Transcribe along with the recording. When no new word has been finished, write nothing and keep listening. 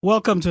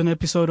Welcome to an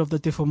episode of the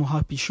Tefo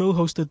Mohapi Show,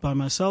 hosted by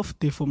myself,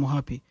 Tefo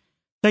Mohapi.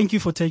 Thank you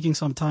for taking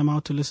some time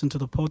out to listen to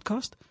the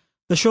podcast.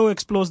 The show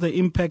explores the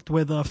impact,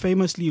 whether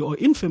famously or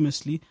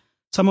infamously,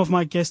 some of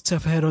my guests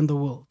have had on the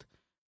world,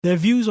 their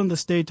views on the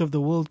state of the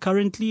world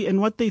currently,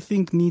 and what they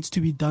think needs to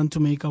be done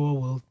to make our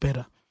world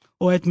better,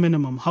 or at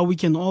minimum, how we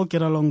can all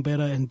get along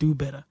better and do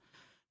better.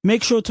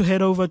 Make sure to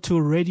head over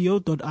to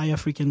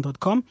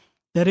radio.iafrican.com.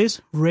 That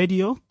is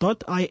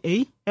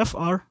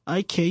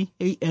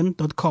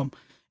radio.iafrican.com.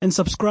 And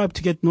subscribe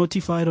to get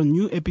notified on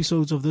new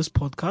episodes of this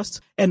podcast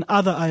and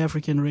other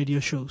iAfrican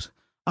radio shows.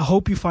 I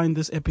hope you find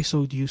this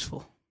episode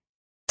useful.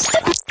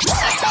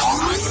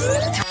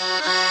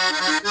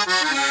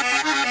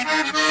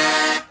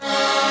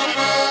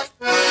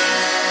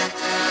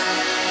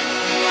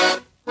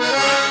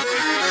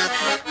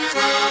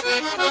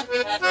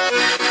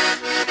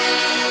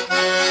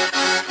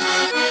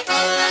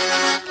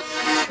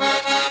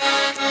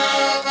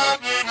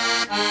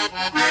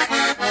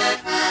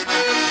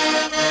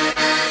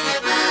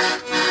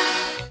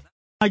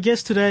 My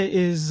guest today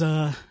is,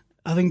 I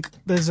think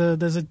there's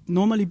a,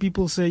 normally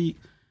people say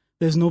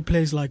there's no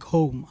place like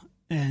home.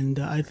 And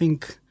I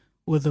think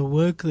with the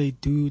work they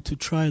do to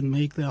try and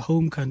make their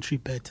home country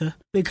better,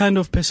 they kind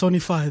of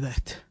personify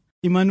that.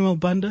 Emmanuel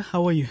Banda,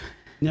 how are you?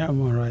 Yeah,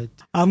 I'm all right.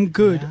 I'm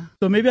good. Yeah.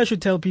 So maybe I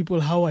should tell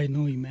people how I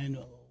know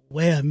Emmanuel,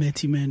 where I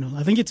met Emmanuel.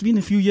 I think it's been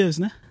a few years,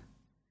 nah?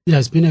 Yeah,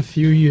 it's been a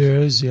few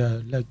years,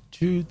 like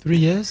 2-3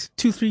 years.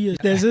 2-3 years.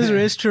 There's this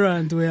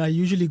restaurant where I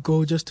usually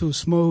go just to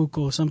smoke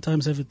or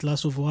sometimes have a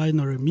glass of wine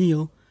or a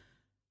meal,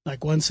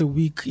 like once a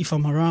week if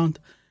I'm around.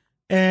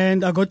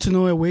 And I got to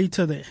know a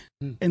waiter there,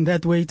 and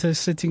that waiter is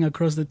sitting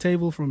across the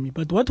table from me.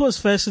 But what was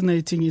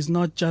fascinating is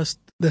not just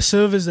the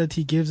service that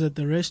he gives at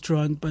the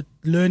restaurant, but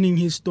learning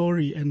his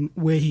story and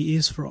where he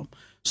is from.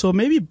 So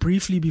maybe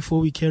briefly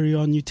before we carry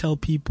on, you tell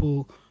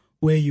people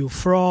where you're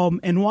from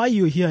and why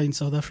you're here in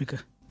South Africa.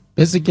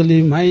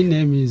 Basically, my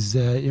name is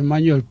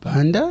Emmanuel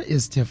Banda,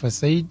 as Tefa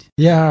said.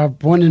 Yeah,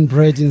 born and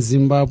bred in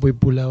Zimbabwe,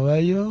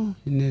 Bulawayo,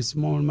 in a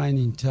small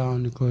mining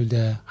town called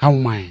Hau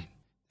Mine.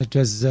 That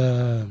was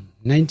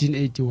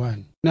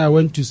 1981. Now I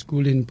went to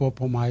school in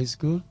Popom High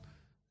School,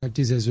 that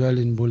is as well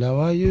in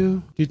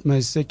Bulawayo. Did my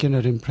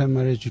secondary and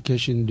primary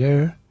education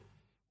there.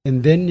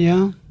 And then,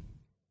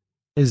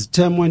 as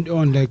time went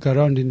on, like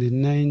around in the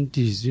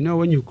 90s,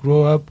 when you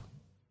grow up,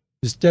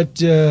 you start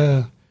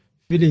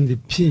feeling the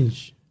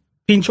pinch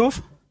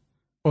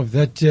of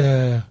that,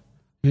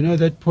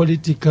 that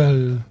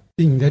political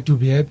thing that will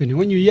be happening.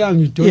 When you're young,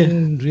 you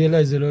don't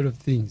realize a lot of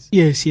things.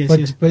 Yes.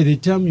 But by the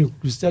time you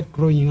start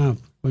growing up,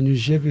 when you're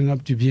shaping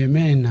up to be a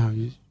man now,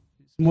 it's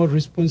more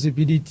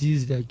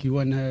responsibilities, like you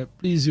want to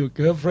please your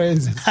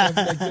girlfriends and stuff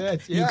like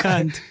that. You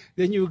can't.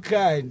 Then you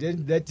can't.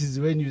 Then that is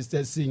when you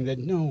start seeing that,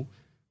 no,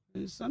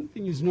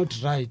 something is not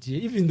right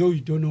here, even though you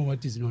don't know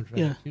what is not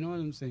right. Yeah. You know what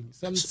I'm saying?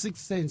 Some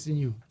sixth sense in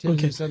you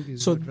tells you something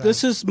is so not right.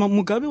 this is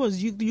Mugabe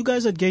was you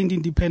guys had gained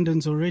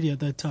independence already at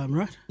that time,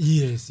 right?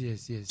 Yes. So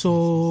yes.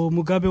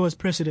 Mugabe was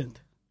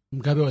president.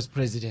 Mugabe was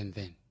president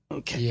then.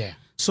 Okay. Yeah.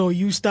 So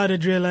you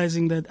started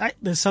realizing that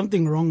there's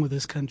something wrong with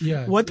this country.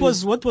 Yeah. What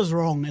was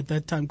wrong at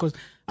that time? Because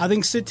I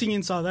think sitting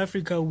in South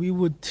Africa, we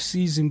would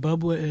see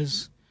Zimbabwe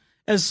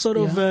as sort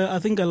of, I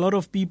think a lot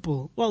of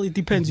people, well, it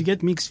depends. You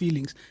get mixed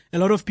feelings. A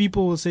lot of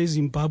people will say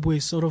Zimbabwe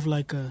is sort of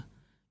like a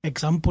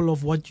example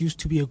of what used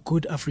to be a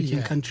good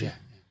African country. Yeah.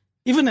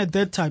 Even at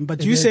that time.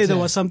 But you say there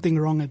was something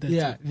wrong at that time.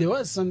 Yeah, there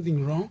was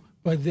something wrong.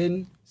 But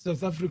then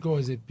South Africa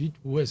was a bit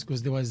worse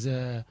because there was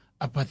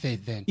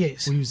apartheid then.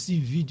 Yes. When you see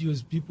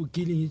videos, people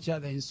killing each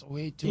other in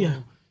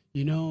Soweto,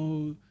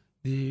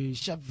 the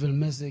Sharpeville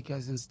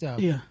massacres and stuff.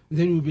 Yeah.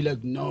 Then you'll be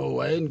like, no,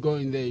 I ain't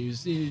going there. You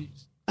see,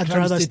 I'd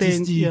rather stay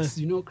in,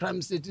 crime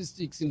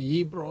statistics in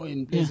Hebrew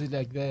and places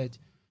like that.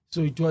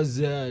 So it was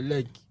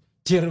like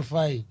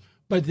terrifying.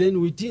 But then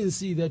we didn't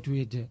see that we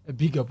had a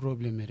bigger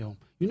problem at home.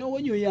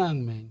 When you're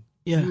young, man,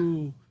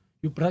 you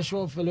brush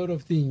off a lot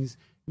of things.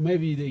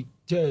 Maybe they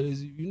tell,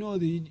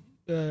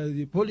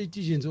 the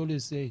politicians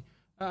always say,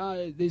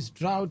 there's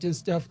drought and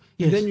stuff.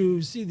 Yes. And then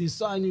you see the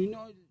sun, it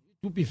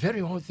would be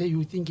very hot there.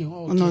 You're thinking,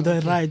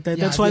 they're right.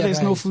 That's why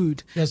there's no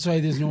food. That's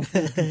why there's no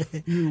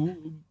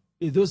food.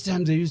 Those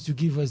times they used to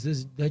give us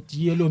that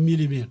yellow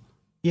meal.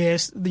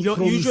 Yes,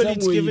 usually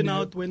it's given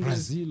out when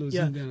Brazil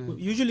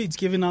usually it's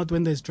given out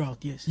when there's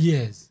drought. Yes.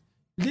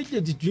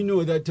 Little did you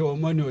know that our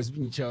money was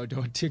being charged,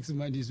 our tax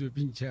monies were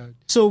being charged.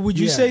 So would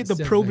you say the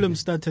problem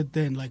started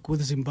then, like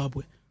with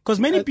Zimbabwe? Because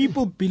many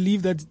people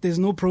believe that there's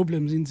no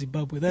problems in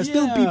Zimbabwe. There's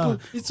still people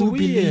who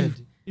believe.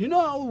 You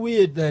know how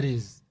weird that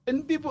is?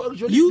 And people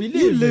actually believe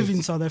you live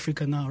in South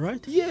Africa now,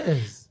 right?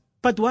 Yes.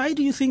 But why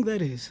do you think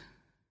that is?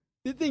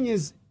 The thing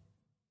is,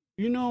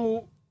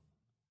 how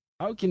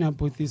can I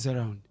put this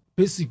around?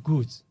 Basic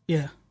goods.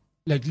 Yeah.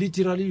 Like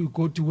literally you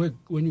go to work,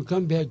 when you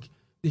come back,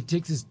 the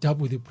tax is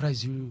double the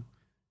price you...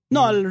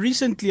 No,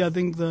 recently I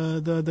think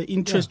the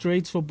interest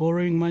rates for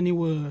borrowing money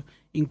were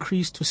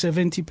increased to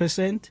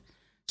 70%.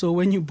 So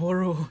when you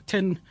borrow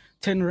 10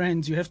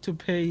 rands, you have to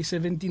pay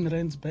 17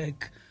 rands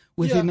back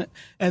within,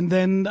 and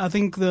then I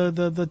think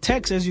the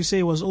tax, as you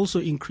say, was also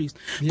increased.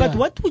 Yeah. But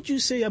what would you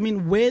say? I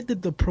mean, where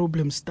did the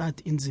problem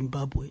start in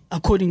Zimbabwe,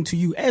 according to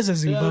you, as a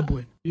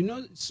Zimbabwean? You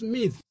know,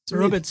 Smith.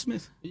 Robert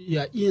Smith.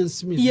 Yeah, Ian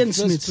Smith. Ian the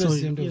Smith, first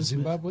president sorry. of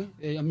Zimbabwe.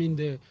 I mean,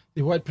 the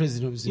white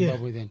president of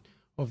Zimbabwe then,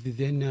 of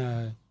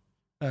the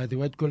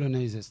white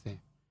colonizers there.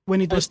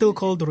 When it was still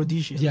called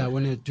Rhodesia. Yeah,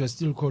 when it was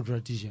still called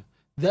Rhodesia.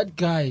 That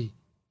guy,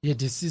 he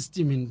had a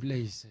system in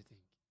place, I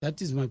think.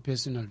 That is my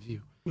personal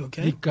view.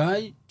 Okay. The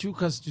guy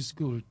took us to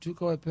school,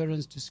 took our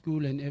parents to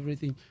school and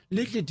everything.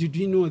 Little did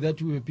we know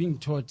that we were being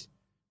taught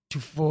to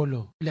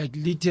follow, like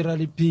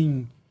literally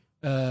being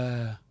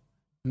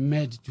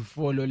made to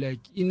follow. Like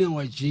in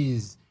our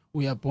genes,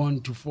 we are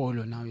born to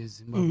follow now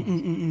as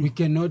Zimbabweans. We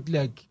cannot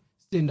like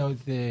stand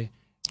out there.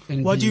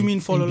 And what do you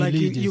mean follow? Like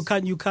leaders. you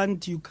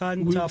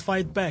can't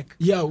fight back.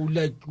 Yeah,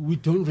 like we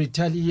don't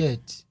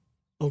retaliate.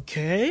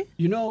 Okay.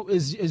 You know,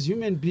 as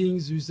human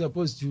beings, we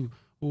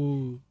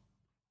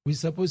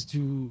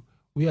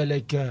are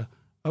like,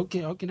 okay,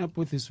 how can I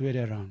put this word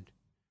around?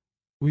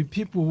 We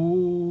people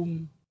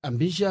who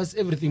ambitious,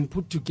 everything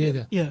put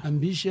together. Yeah.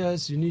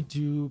 Ambitious, you need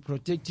to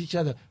protect each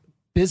other.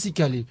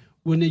 Basically,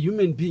 when a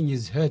human being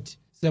is hurt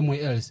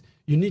somewhere else,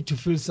 you need to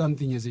feel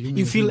something as a human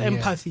being. You feel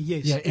empathy,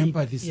 yes. Yeah,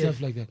 empathy,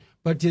 stuff like that.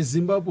 But as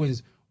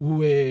Zimbabweans, we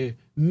were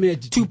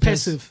made too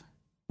passive,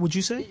 would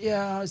you say?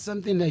 Yeah,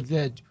 something like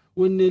that.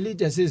 When a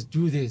leader says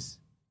do this,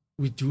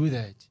 we do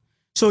that.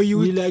 So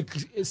we like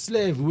a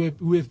slave.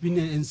 We have been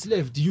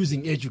enslaved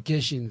using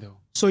education, though.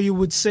 So you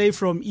would say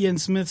from Ian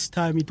Smith's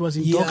time, it was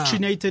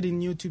indoctrinated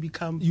in you to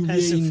become you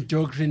passive. You were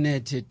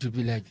indoctrinated to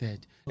be like that.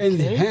 Okay. And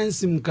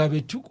hence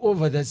Mugabe took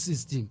over the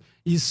system.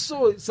 He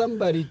saw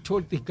somebody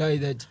told the guy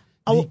that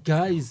the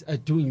guys are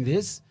doing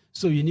this,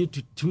 so you need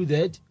to do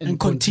that and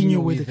continue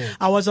with it.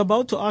 I was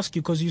about to ask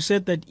you, because you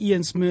said that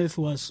Ian Smith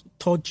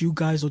taught you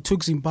guys or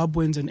took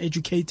Zimbabweans and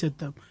educated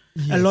them.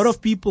 Yes. A lot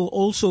of people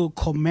also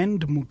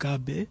commend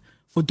Mugabe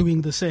for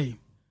doing the same.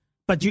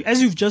 But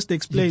as you've just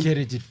explained,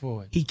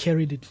 he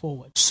carried it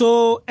forward.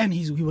 So, and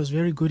he was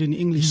very good in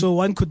English, so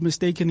one could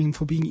mistake him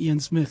for being Ian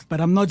Smith, but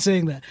I'm not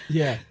saying that.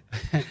 Yeah.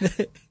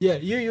 Yeah,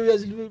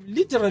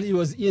 literally he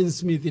was Ian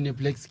Smith in a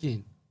black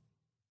skin.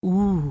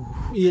 Ooh.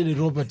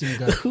 Ian Robert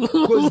Mugabe.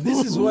 Because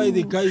this is why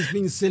the guy is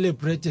being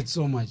celebrated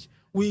so much.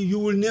 You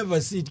will never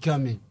see it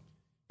coming.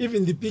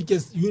 Even the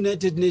biggest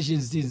United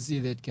Nations didn't see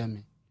that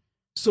coming.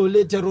 So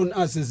later on,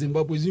 us as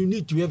Zimbabweans, you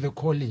need to have a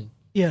calling,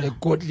 a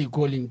godly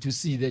calling to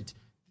see that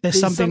there's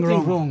something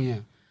wrong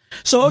here.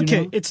 So,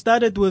 okay, it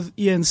started with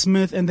Ian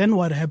Smith, and then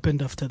what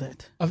happened after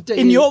that?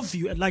 In your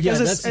view, like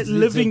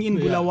living in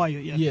Bulawayo.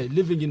 Yeah,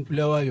 living in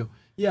Bulawayo.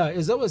 Yeah,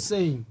 as I was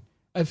saying,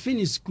 I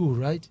finished school,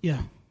 right?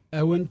 Yeah.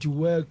 I went to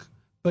work,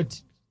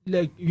 but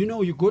like,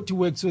 you go to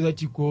work so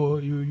that you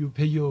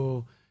pay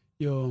your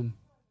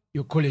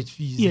college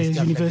fees. Yeah, and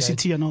stuff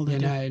university like that. And all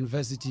that.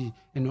 University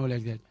and all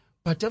like that.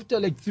 But after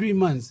like 3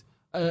 months,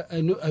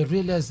 I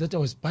realized that I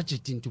was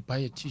budgeting to buy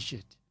a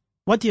T-shirt.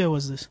 What year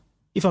was this,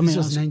 if I may ask?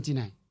 This was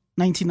 99.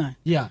 99?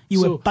 Yeah.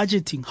 You were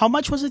budgeting. How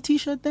much was a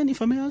T-shirt then,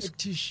 if I may ask? A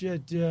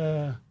T-shirt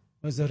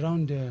was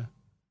around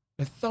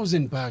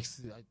 $1,000,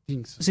 I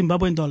think so.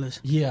 Zimbabwean dollars?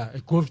 Yeah, a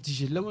golf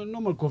T-shirt,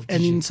 normal golf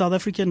T-shirt. And in South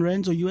African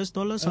rands or US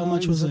dollars, how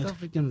much was it? South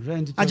African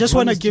rand. I just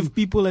want to give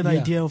people an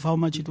idea of how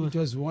much it was. It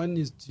was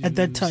 1:16. At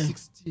that time?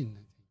 16.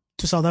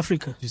 To South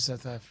Africa? To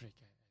South Africa.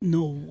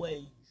 No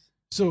way.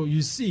 So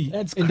you see,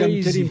 that's and crazy.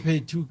 I'm getting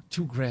paid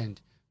 $2,000.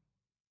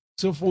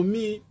 So for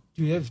me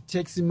to have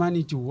taxi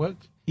money to work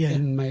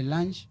and my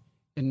lunch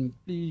and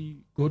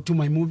go to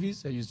my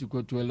movies, I used to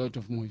go to a lot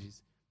of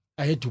movies.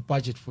 I had to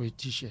budget for a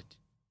T-shirt.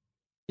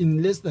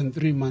 In less than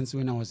 3 months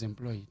when I was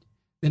employed,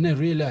 then I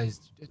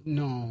realized that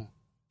no,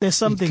 there's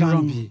something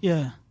wrong.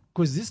 Yeah,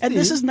 because this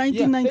is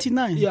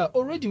 1999. Yeah,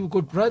 already we've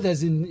got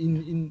brothers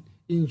in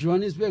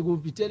Johannesburg who will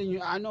be telling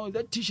you, I know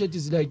that T-shirt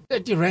is like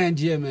 30 rand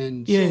here,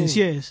 man. Yes, so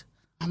yes.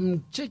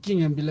 I'm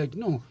checking and be like,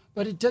 no,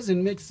 but it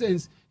doesn't make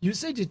sense. You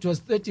said it was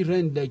 30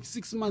 rand like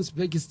 6 months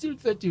back. It's still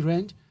 30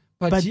 rand.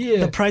 But here,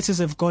 the prices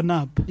have gone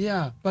up.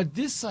 Yeah, but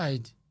this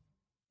side,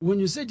 when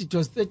you said it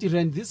was 30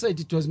 rand, this side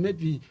it was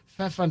maybe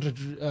 500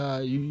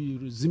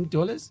 Zim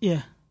dollars.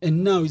 Yeah.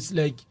 And now it's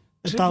like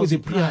triple the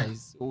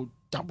price or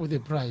double the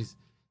price.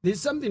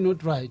 There's something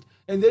not right.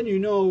 And then,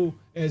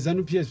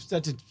 ZANU-PF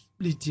started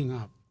splitting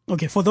up.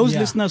 Okay, for those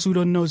listeners who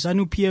don't know,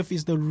 ZANU-PF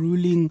is the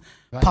ruling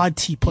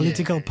party,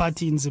 political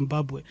party in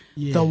Zimbabwe.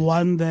 Yes. The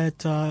one that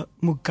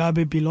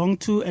Mugabe belonged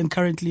to, and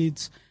currently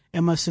it's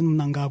Emmerson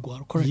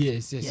Mnangagwa, correct?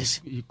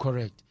 Yes,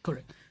 correct.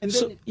 And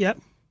then,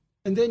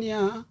 And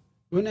then,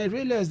 when I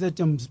realized that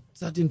I'm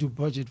starting to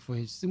budget for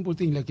a simple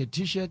thing like a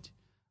T-shirt,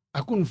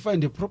 I couldn't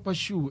find a proper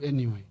shoe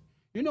anyway.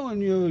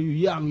 When you're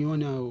young, you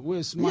want to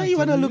wear smart. Yeah, you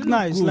want to look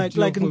nice, good,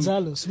 like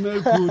Nzalo.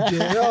 Smell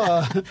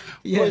good,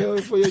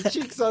 for your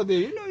cheeks out there.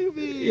 You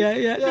be...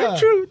 Yeah,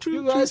 true.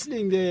 You're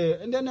hustling there.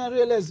 And then I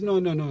realized, no,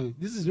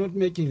 this is not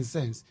making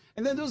sense.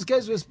 And then those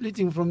guys were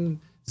splitting from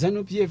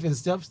ZANU-PF and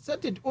stuff,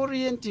 started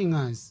orienting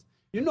us.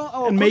 You know,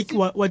 our and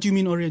what do you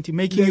mean orienting?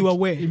 Making you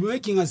aware?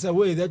 Making us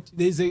aware that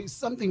there's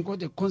something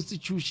called a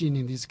constitution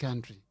in this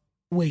country.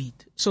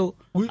 Wait, so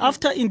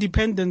after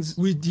independence...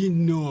 We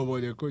didn't know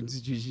about the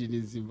constitution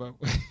in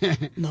Zimbabwe.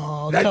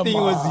 No, that come thing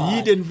on. was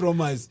hidden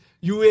from us.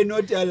 You were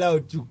not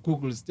allowed to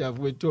Google stuff.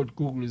 We thought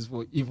Google is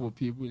for evil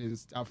people and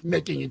stuff,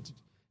 making it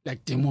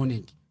like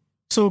demonic.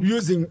 So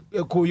using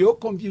your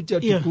computer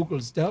to Google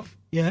stuff,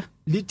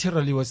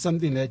 literally was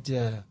something that...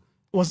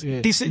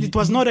 it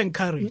was not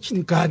encouraged.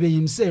 Mugabe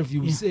himself, you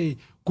would say,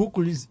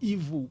 Google is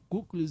evil.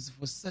 Google is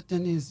for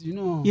Satanists, you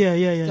know.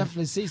 Stuff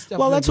like, say stuff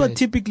well, like that's what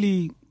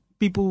typically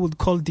people would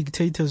call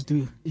dictators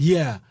do.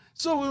 Yeah.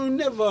 So we will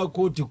never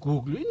go to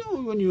Google. You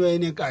know, when you are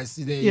in a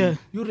castle,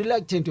 you're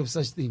reluctant of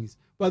such things.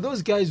 But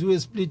those guys who were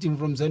splitting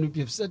from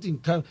ZANU-PF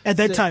starting... At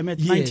that time, at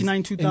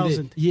 99,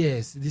 2000.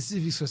 Yes, the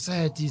civil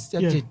society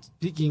started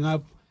picking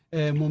up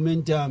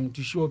momentum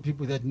to show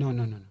people that no.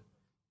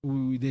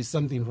 There's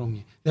something wrong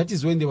here. That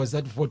is when there was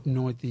that vote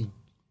no thing.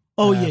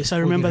 Oh, yes, I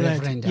remember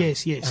that.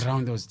 Yes.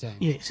 Around those times.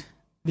 Yes.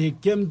 They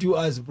came to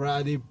us,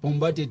 bruh. They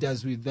bombarded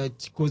us with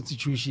that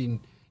constitution.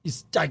 It's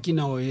stuck in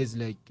our heads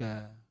like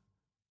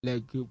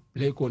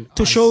black on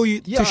to ice. show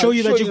you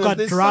that you've got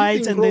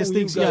rights and there's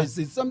things.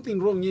 There's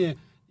something wrong here.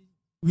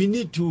 We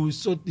need to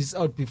sort this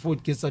out before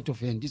it gets out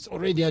of hand. It's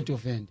already out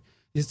of hand.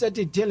 They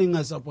started telling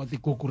us about the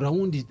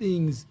Kokuraundi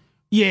things.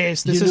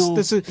 Yes, this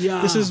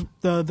is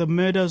the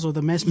murders or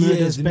the mass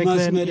murders back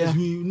then. Murders.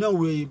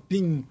 We're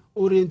being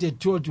oriented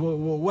toward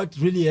what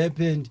really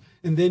happened,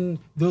 and then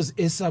those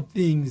ASAP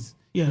things.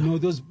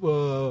 Those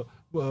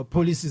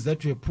policies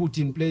that were put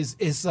in place.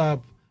 ASAP.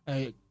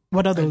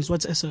 What are those?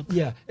 What's ASAP?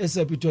 Yeah,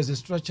 ASAP. It was a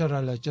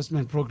structural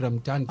adjustment program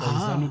done by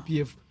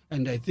ZANU-PF,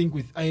 and I think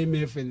with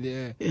IMF and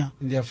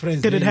their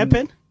friends. Did it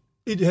happen?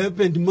 It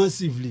happened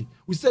massively.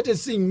 We started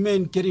seeing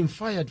men getting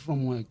fired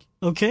from work.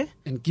 Okay.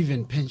 And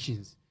given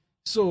pensions.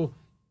 So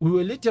we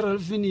were literally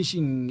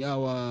finishing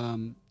our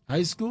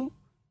high school.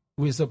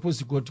 We were supposed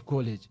to go to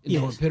college. And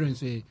our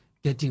parents were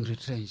getting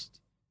retrenched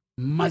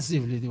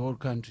massively, the whole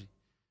country.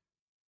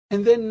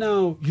 And then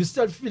now you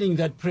start feeling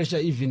that pressure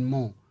even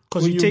more.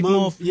 Because you take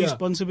more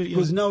responsibility.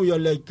 Because now you're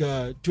like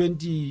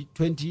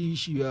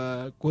 20-ish, you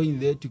are going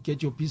there to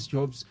get your peace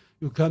jobs.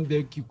 You come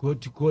back, you go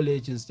to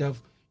college and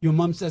stuff. Your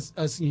mom starts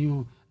asking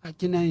you,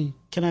 can I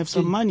have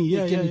some money?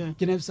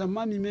 Can I have some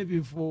money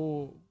maybe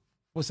for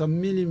some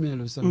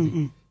meal or something?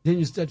 Mm-hmm. Then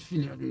you start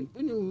feeling,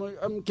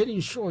 I'm getting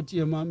short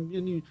here,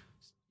 mom.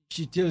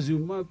 She tells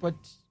you, but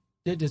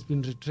dad has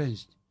been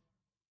retrenched.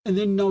 And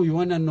then now you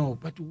want to know,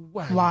 but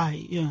why?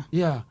 Why?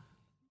 Yeah.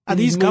 Are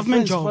these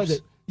government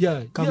jobs?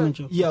 Government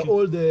jobs. Yeah, okay.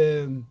 All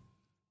the,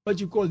 what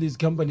you call these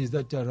companies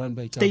that are run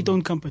by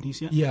state-owned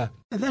companies, Yeah.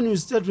 And then you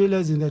start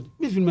realizing that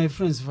even my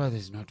friend's father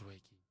is not working.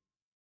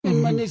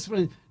 And my next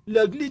friend,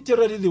 like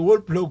literally the whole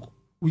block,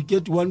 we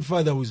get one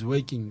father who's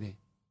working there.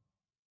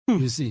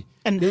 You see.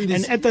 And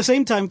at the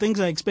same time, things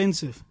are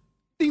expensive.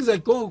 Things are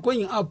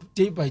going up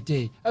day by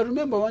day. I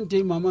remember one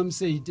day my mom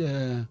said,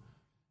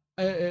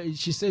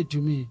 she said to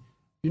me,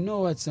 you know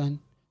what, son?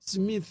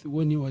 Smith,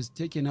 when he was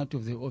taken out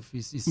of the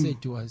office, he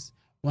said to us,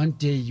 one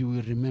day you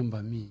will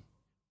remember me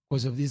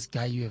because of this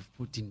guy you have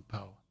put in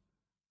power,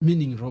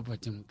 meaning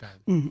Robert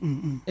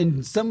Mugabe.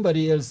 And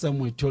somebody else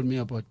somewhere told me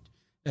about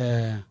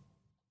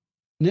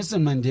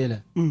Nelson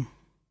Mandela.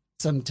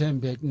 Some time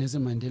back,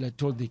 Nelson Mandela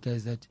told the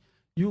guys that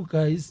you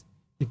guys,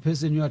 the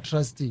person you are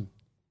trusting,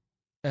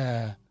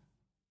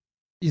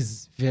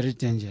 is very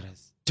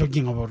dangerous.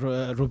 Talking about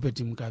Robert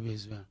Mugabe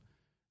as well.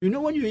 You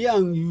know, when you're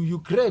young, you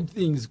grab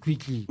things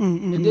quickly.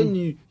 And then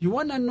you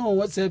want to know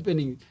what's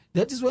happening.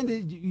 That is when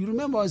you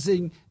remember I was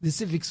saying the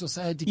civic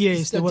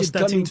society started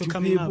coming to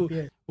people.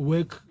 Up,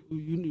 work,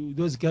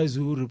 those guys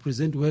who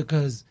represent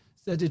workers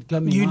started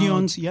coming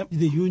unions, out,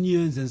 the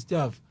unions and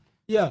stuff.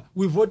 Yeah,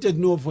 we voted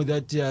no for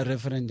that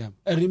referendum.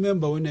 I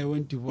remember when I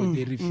went to vote,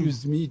 they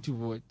refused me to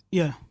vote.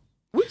 Yeah.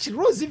 Which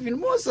rose even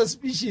more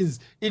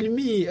suspicions in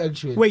me,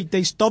 actually. Wait,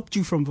 they stopped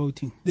you from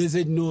voting? They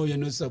said, no, you're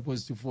not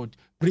supposed to vote.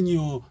 Bring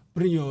your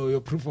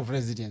proof of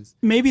residence.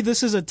 Maybe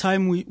this is a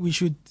time we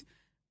should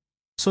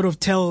sort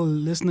of tell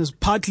listeners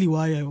partly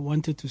why I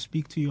wanted to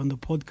speak to you on the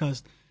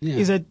podcast,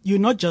 is that you're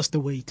not just a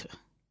waiter.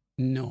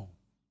 No,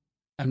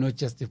 I'm not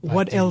just a waiter.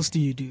 What else do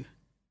you do?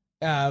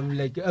 I'm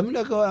like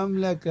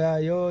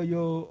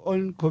your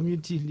own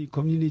community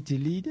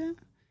leader.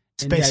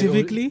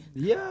 Specifically?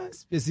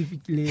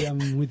 Specifically,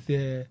 I'm with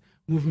the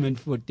Movement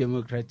for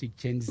Democratic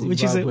Change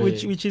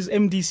Zimbabwe. Which is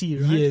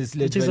MDC, right? Yes,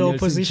 which is the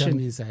opposition.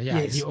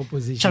 Chamisa. The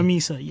opposition.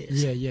 Chamisa,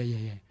 yes.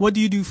 Yeah. What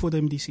do you do for the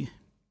MDC?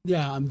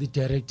 Yeah, I'm the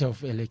director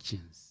of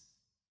elections.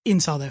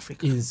 In South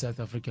Africa? In South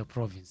Africa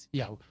province.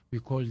 Yeah, we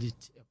call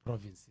it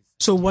provinces.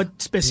 So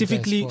what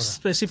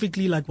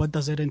specifically, like what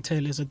does it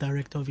entail as a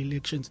director of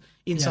elections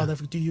in South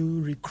Africa? Do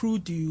you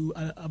recruit? Do you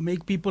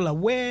make people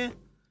aware?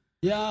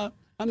 Yeah,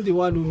 I'm the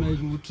one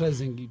who tries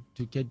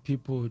to get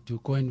people to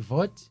go and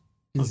vote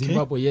in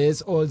Zimbabwe.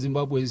 Yes, all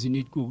Zimbabweans, you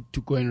need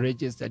to go and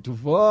register to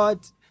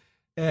vote.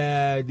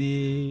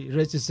 The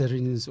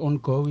registering is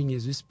ongoing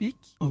as we speak.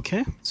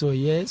 Okay. So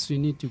yes, we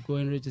need to go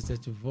and register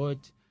to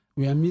vote.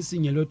 we are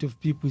missing a lot of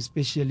people,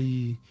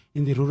 especially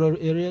in the rural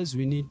areas.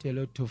 We need a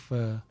lot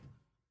of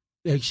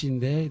action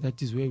there.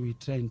 That is where we're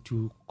trying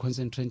to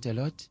concentrate a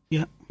lot.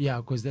 Yeah.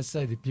 Yeah, because that's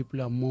why the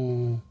people are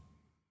more,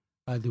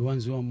 the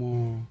ones who are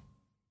more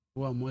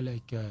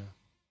like,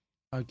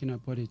 how can I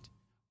put it?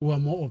 Who are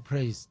more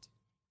oppressed.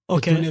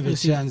 Okay. They don't have a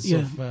chance yeah.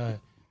 of,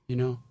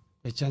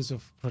 a chance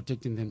of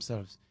protecting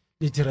themselves.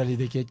 Literally,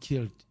 they get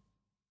killed.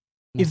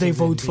 If they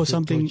vote for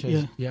something,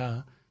 tortured.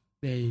 Yeah.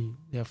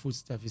 Their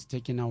foodstuff is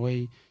taken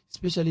away,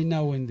 especially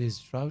now when there's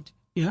drought.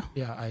 Yeah.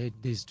 Yeah, I had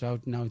this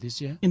drought now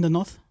this year. In the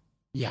north?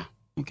 Yeah.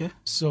 Okay.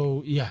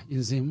 So, yeah,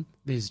 in Zim,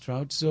 there's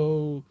drought.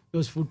 So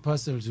those food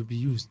parcels will be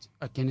used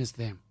against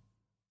them.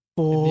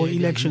 For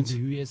elections?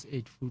 The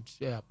USAID food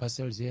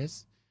parcels,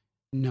 yes.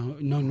 No,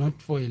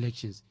 not for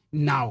elections.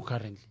 Now,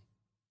 currently.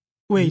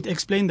 Wait,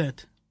 explain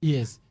that.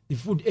 Yes, the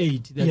food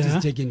aid that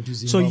is taken to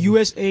Zimbabwe. So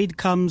USAID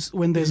comes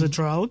when there's a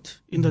drought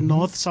in the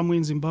north, somewhere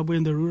in Zimbabwe,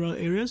 in the rural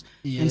areas,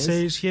 and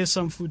says, here's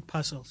some food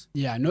parcels.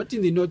 Yeah, not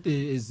in the north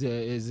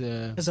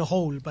as a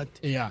whole, but...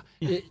 Yeah.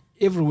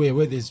 Everywhere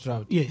where there's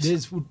drought. Yes.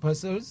 There's food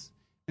parcels,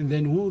 and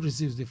then who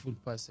receives the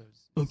food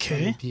parcels?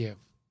 Okay. PF.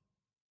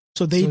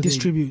 So they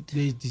distribute.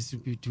 They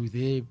distribute to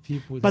the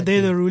people. But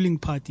they're the ruling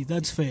party.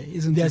 That's fair,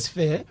 isn't it? That's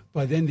fair.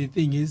 But then the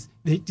thing is,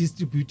 they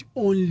distribute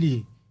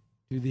only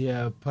to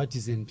their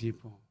partisan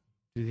people,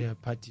 to their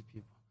party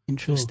people.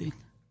 Interesting. So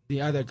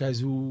the other guys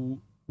who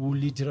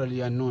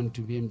literally are known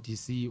to be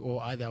MTC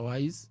or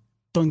otherwise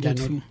don't get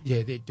food.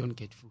 Yeah, they don't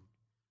get food.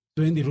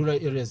 So in the rural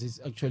areas,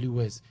 it's actually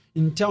worse.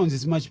 In towns,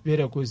 it's much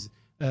better because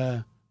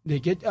they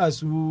get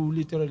us who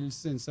literally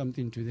send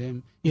something to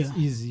them. Yeah. It's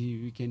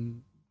easy. We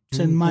can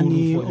send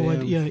money or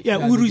what?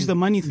 Yeah. Uru is the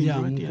money thing,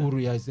 yeah, right? Uru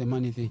is the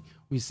money thing.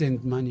 We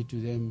send money to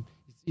them.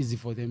 It's easy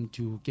for them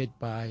to get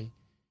by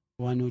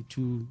 1 or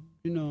 2,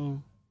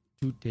 2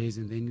 days,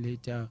 and then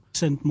later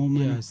send more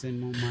money. Yeah, send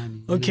more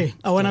money. Okay,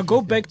 I want to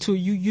go back to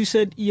you. You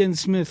said Ian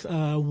Smith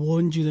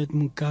warned you that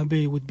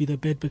Mugabe would be the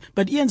bad,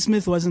 but Ian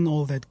Smith wasn't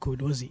all that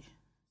good, was he?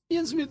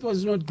 Ian Smith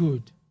was not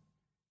good.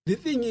 The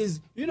thing is,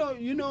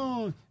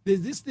 there's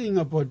this thing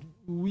about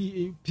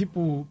we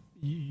people,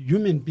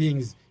 human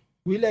beings,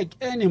 we like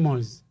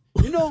animals.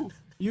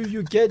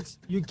 You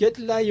get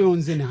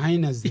lions and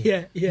hyenas.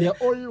 Yeah. They're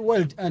all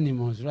wild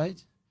animals,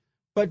 right?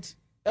 But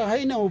a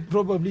hyena will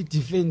probably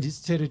defend his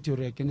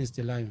territory against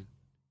a lion.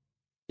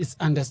 It's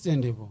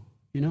understandable,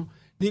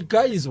 The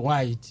guy is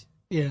white.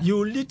 Yeah.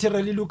 You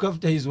literally look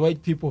after his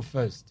white people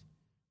first.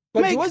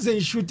 But he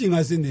wasn't shooting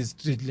us in the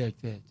street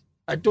like that.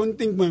 I don't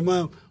think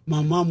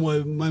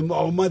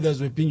our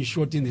mothers were being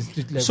shot in the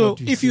street like that. So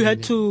if you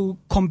had to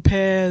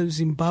compare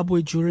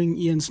Zimbabwe during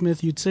Ian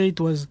Smith, you'd say it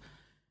was,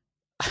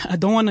 I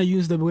don't want to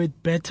use the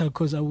word better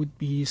because I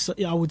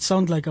would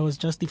sound like I was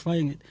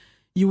justifying it.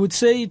 You would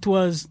say it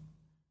was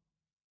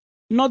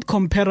not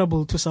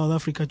comparable to South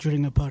Africa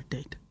during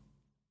apartheid.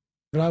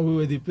 Bro, we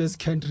were the best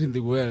country in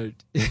the world.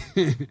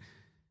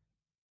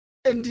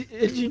 and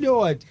you know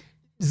what?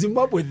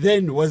 Zimbabwe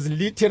then was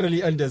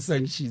literally under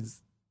sanctions.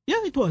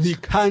 Yeah, it was. The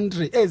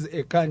country as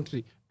a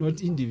country,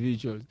 not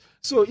individuals.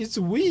 So it's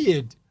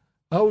weird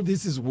how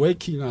this is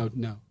working out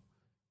now.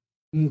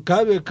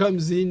 Mugabe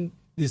comes in,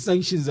 the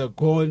sanctions are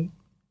gone,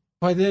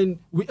 but then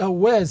we are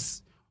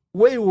worse,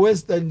 way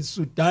worse than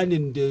Sudan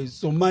and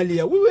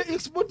Somalia. We were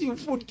exporting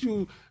food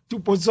to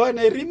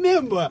Botswana. I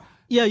remember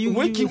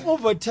working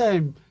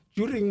overtime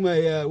during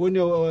my when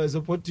I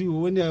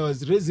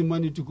was raising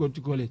money to go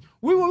to college.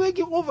 We were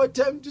working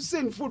overtime to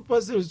send food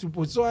parcels to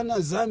Botswana,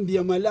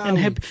 Zambia,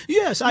 Malawi.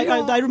 Yes,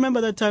 I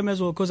remember that time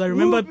as well, because I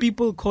remember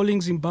people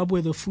calling Zimbabwe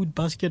the food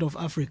basket of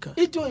Africa.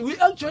 We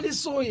actually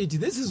saw it.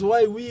 This is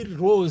why we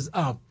rose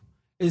up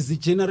as the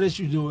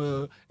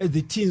generation, as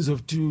the teens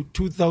of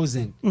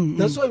 2000. Mm-hmm.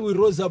 That's why we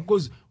rose up,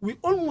 because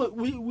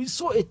we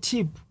saw a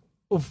tip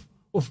of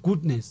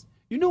goodness.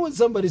 When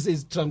somebody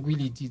says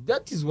tranquility,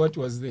 that is what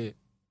was there.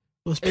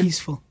 It was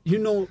peaceful.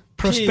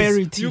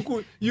 Prosperity.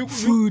 Food.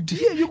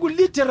 You could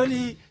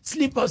literally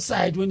sleep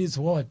outside when it's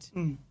hot.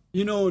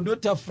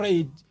 Not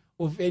afraid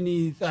of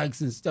any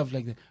thugs and stuff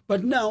like that.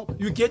 But now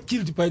you get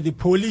killed by the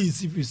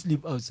police if you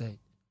sleep outside.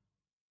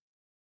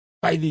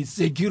 By the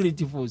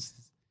security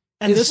forces.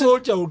 And the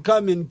soldier will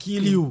come and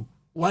kill you.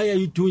 Why are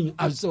you doing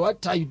outside?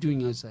 What are you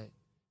doing outside?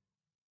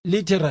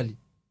 Literally.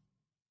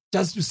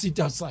 Just to sit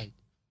outside.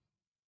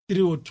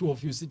 3 or 2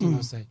 of you sitting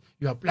outside.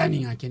 You are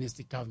planning against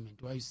the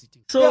government. Why are you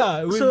sitting?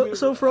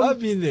 So from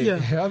I've been there.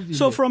 Yeah. I've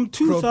been from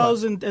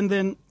 2000 and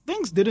then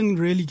things didn't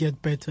really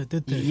get better,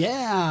 did they?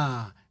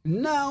 Yeah.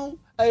 Now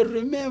I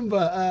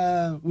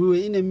remember we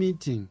were in a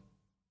meeting.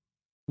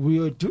 We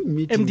were doing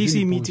meetings.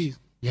 MDC meetings.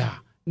 Yeah.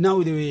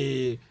 Now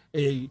they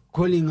were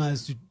calling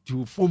us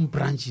to form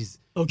branches.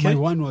 Okay. My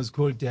one was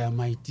called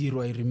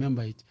Maitiro. I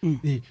remember it.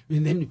 And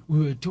then we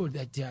were told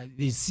that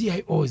there's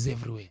CIOs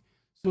everywhere.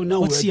 So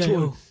now What's we're CIO?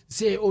 told,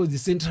 CIO, the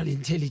Central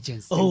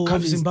Intelligence. They Oh, come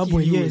of and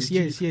Zimbabwe. steal you Yes, and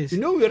yes, kill you. yes. You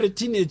know, we're a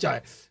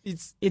teenager.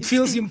 It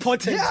feels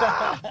important.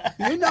 Yeah.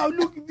 You know,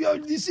 look,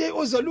 the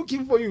CIOs are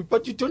looking for you,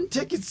 but you don't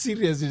take it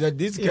seriously that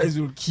these guys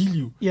will kill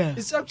you. Yeah.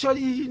 It's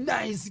actually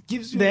nice. It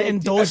gives you They're that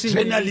endorsing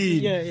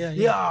adrenaline.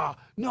 Yeah.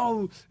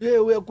 No,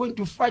 we are going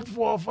to fight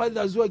for our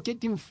fathers who are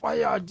getting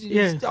fired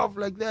and stuff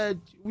like that.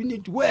 We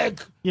need to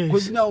work.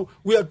 Because now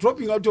we are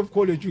dropping out of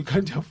college. We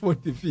can't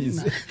afford the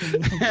fees.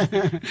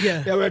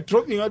 Yeah, we're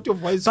dropping out of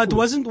high school. But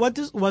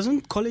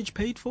wasn't college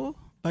paid for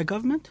by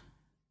government?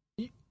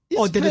 It's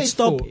or did it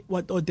stop?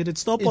 for. Or did it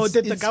stop? Or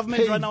did the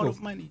government run out for.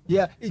 of money?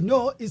 Yeah,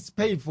 no, it's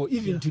paid for.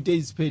 Even today,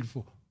 it's paid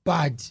for.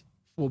 But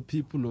for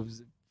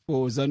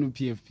ZANU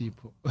PF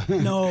people.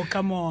 No,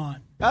 come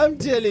on. I'm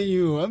telling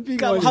you.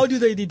 How do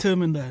they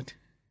determine that?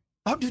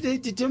 How do they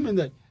determine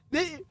that?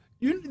 The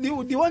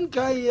one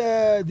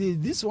guy,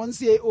 this one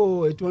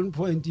CIO at one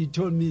point, he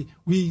told me,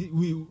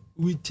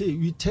 we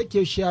take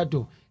your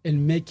shadow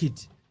and make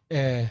it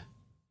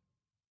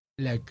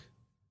like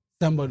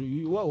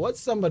somebody. What's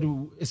somebody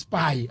a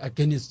spy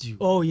against you?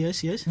 Oh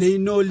yes. They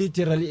know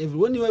literally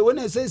everything. When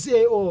I say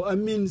CIO, I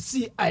mean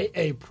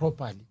CIA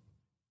properly.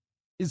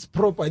 It's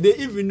proper. They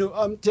even know.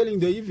 I'm telling you,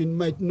 they even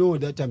might know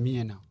that I'm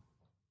here now.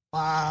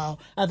 Wow,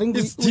 I think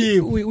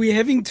we're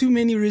having too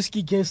many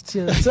risky guests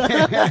here.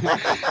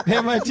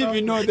 They might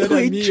even know that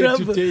I'm here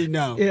today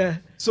now. Yeah.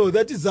 So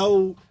that is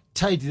how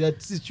tight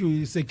that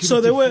security.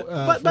 So they were,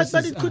 but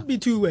it could be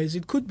two ways.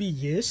 It could be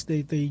yes,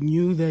 they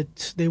knew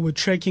that they were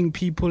tracking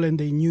people and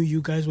they knew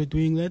you guys were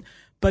doing that.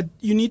 But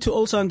you need to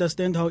also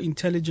understand how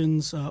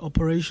intelligence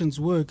operations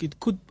work. It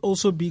could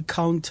also be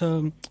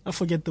counter. I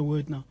forget the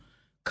word now.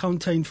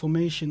 Counter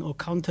information or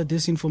counter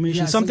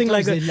disinformation, something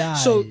like that.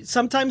 So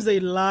sometimes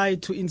they lie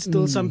to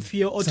instill some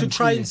fear or to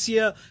try and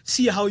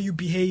see how you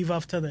behave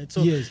after that.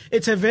 So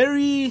it's a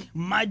very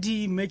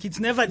muddy make. It's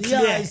never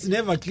clear. Yeah, it's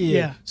never clear.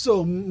 Yeah.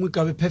 So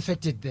Mugabe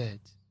perfected that.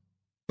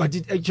 But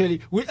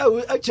we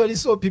actually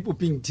saw people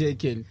being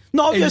taken.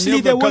 No, obviously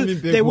there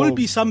will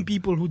be some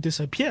people who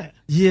disappear.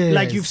 Yeah,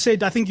 like you've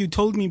said. I think you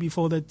told me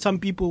before that some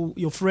people,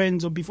 your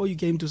friends, or before you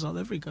came to South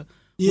Africa,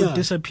 would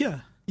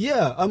disappear.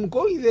 Yeah, I'm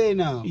going there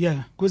now.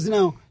 Yeah. Because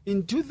now,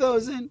 in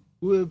 2000,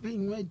 we were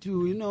being made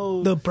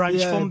to, the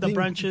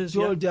branches.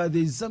 Told,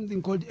 there's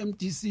something called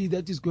MTC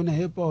that is going to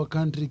help our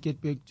country get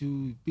back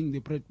to being the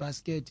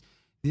breadbasket,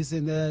 this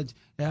and that.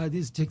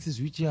 These taxes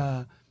which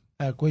are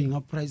going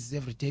up prices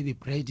every day. The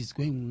bread is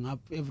going up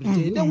every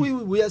day. And then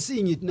we are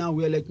seeing it now.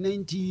 We are like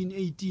 19,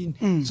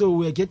 18. So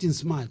we're getting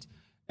smart.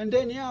 And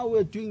then,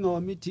 we're doing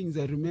our meetings.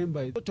 I remember,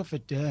 out of a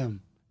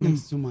dam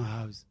next to my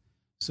house.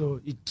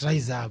 So it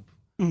dries up.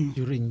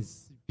 During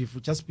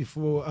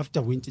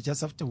after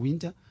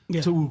winter.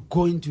 Yeah. So we'll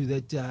go into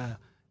that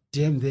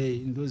dam there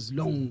in those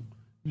long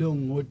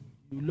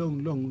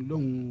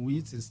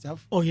weeds and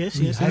stuff. Oh yes,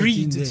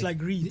 reeds. It's like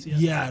reeds.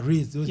 Yeah,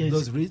 reeds.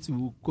 Those reeds.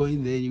 We'll go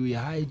in there. We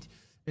hide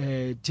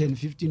 10,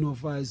 15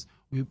 of us.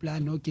 We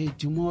plan. Okay,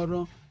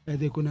 tomorrow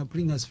they're gonna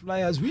bring us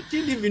flyers. We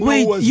didn't even know.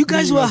 Wait, you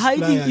guys were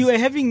hiding. Flyers. You were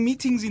having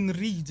meetings in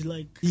reeds,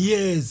 like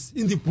yes,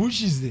 in the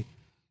bushes there.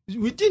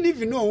 We didn't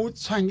even know who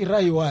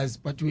Tsvangirai was,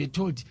 but we were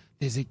told.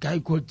 There's a guy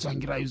called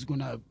Tsvangirai who's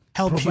going to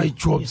provide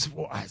jobs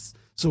for us.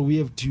 So we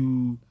have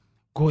to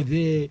go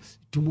there.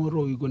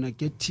 Tomorrow we're going to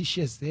get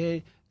T-shirts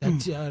there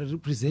that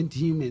represent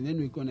him. And then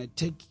we're going to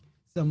take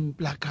some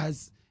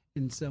placards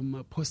and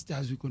some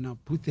posters. We're going to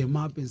put them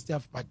up and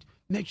stuff. But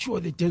make sure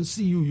they don't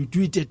see you. You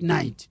do it at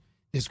night.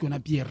 There's going to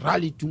be a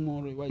rally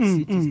tomorrow. White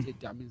City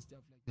Stadium and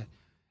stuff like that.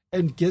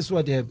 And guess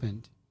what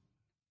happened?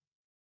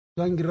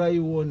 Tsvangirai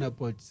won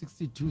about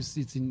 62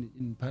 seats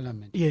in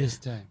Parliament this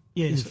time.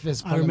 Yes, in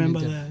first I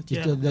remember that.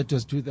 Yeah. That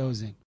was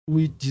 2000.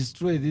 We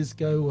destroyed this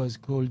guy who was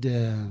called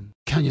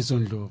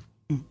Khanyason Ndlovu.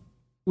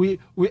 We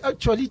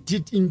actually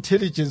did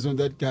intelligence on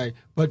that guy,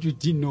 but we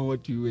didn't know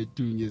what we were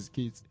doing as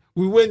kids.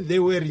 We went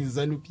there wearing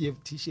ZANU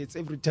PF T-shirts.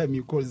 Every time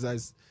he calls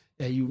us,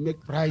 you make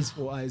prize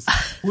for us.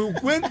 We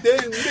went there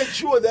and made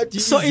sure that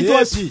so it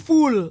was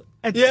full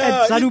at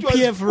ZANU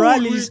PF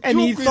rallies, and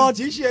he thought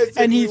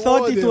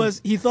it was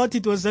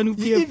ZANU PF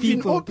people. He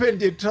even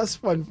opened a trust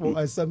fund for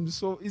us. I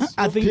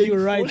think painful.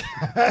 You're right.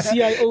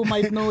 CIO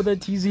might know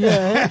that he's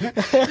here.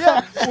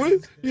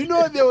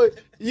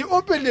 He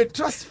opened a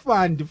trust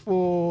fund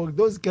for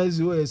those guys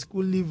who were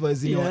school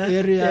leavers in our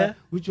area,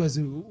 which was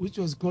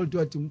called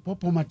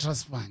Mpopoma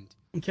Trust Fund.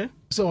 Okay.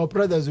 So our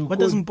brothers will. What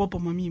does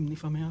Mpopoma mean,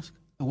 if I may ask?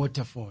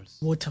 Waterfalls.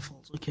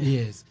 Okay.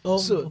 Yes. Oh,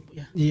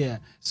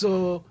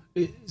 So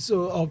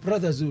our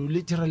brothers will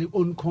literally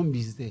own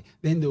combis there.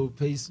 Then they will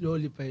pay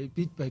slowly by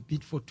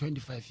bit for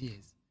 25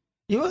 years.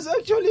 He was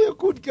actually a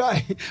good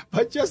guy,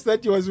 but just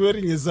that he was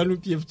wearing a ZANU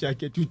PF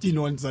jacket. We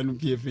didn't want ZANU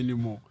PF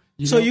anymore.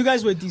 You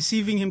guys were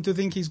deceiving him to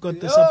think he's got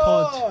the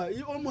support.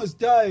 He almost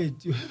died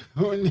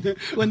when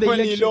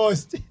he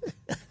lost.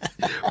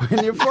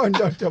 When he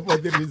found out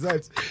about the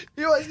results.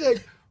 He was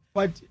like,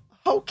 but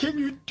how can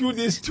you do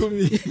this to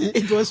me?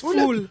 It was full.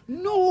 Like,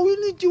 no, we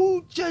need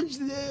to change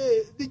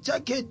the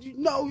jacket.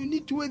 Now you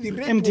need to wear the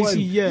red MTC, one.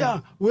 yeah.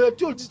 We are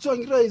told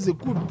Tsvangira is a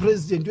good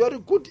president. You are a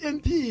good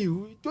MP.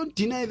 We don't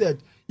deny that.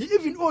 He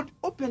even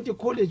opened a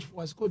college,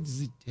 was called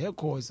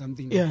Ziteko or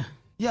something. Yeah.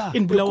 Yeah.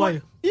 In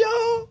Bulawayo.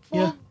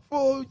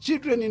 For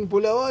children in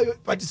Bulawayo,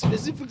 but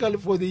specifically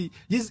for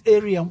his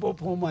area,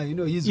 Mpopoma,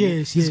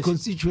 his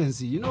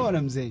constituency. You know what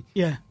I'm saying?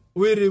 Yeah.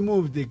 We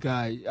removed the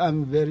guy.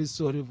 I'm very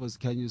sorry for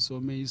Skanyu,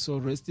 so may he so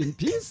rest in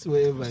peace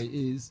wherever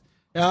he is.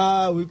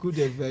 He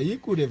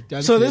could have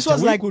done. So this better.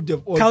 was like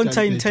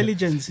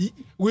counterintelligence.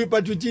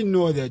 But we didn't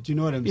know that. You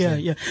know what I'm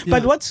saying? Yeah.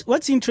 But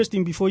what's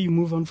interesting before you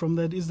move on from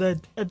that is that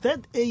at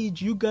that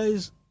age, you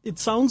guys, it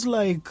sounds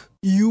like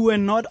you were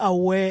not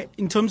aware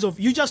in terms of,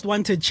 you just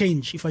wanted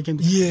change, if I can.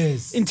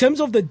 Yes. In terms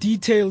of the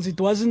details,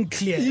 it wasn't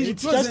clear.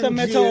 It's just a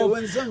matter of,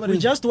 we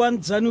just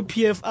want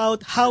ZANU-PF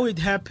out, how it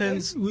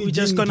happens, we're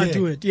just going to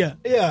do it. Yeah.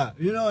 Yeah,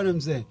 you know what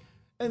I'm saying?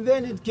 And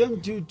then it came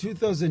to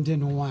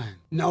 2001.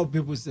 Now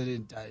people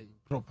started dying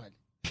properly.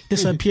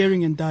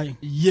 Disappearing and dying.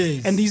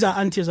 Yes. And these are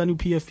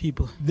anti-ZANU-PF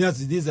people.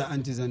 These are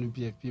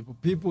anti-ZANU-PF people.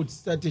 People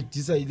started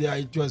deciding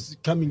it was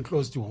coming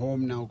close to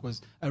home now,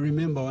 because I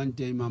remember one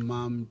day my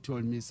mom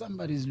told me,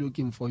 somebody's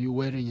looking for you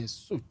wearing a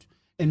suit.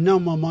 And now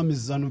my mom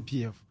is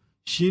ZANU-PF.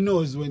 She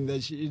knows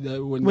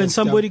when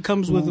somebody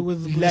comes with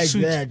like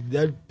suit.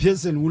 that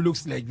person who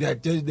looks like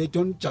that, they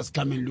don't just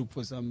come and look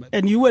for somebody.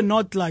 And you were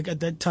not like at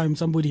that time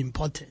somebody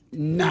important.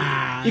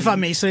 Nah. If I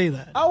may say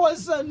that. I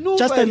was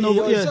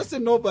nobody. Just a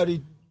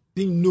nobody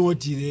being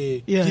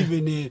naughty there,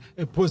 given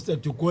a poster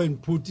to go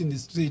and put in the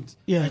street.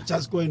 Yeah. I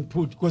just go and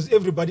put, because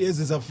everybody else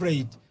is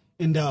afraid.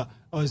 And I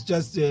was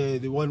just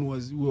the one who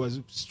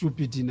was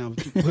stupid enough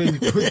to go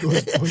and put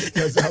those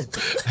posters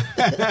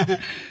up.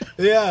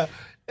 Yeah.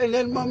 And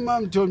then my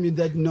mom told me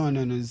that,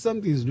 no,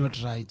 something's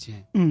not right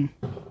here.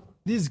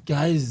 These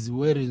guys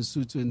wearing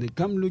suits, when they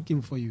come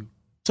looking for you.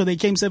 So they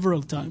came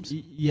several times?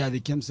 Yeah, they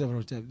came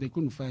several times. They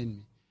couldn't find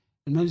me.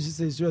 And then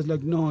she was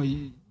like, no,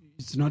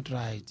 it's not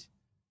right.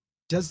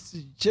 Just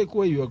check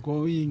where you are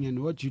going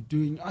and what you're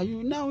doing. Are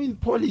you now in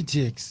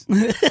politics?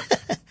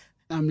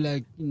 I'm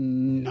like,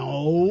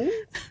 no,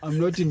 I'm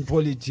not in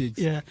politics.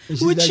 Yeah,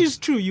 which is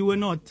true. You were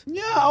not.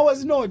 Yeah, I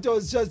was not. I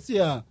was just,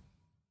 a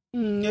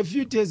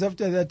few days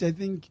after that, I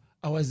think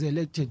I was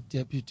elected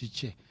deputy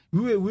chair.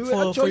 We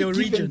were actually given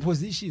region.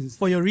 Positions.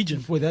 For your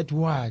region? For that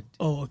ward.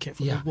 Oh, okay,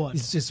 for that ward.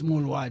 It's a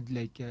small ward,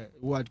 like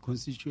ward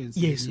constituency.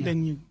 Yes,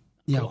 then you...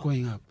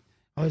 going up.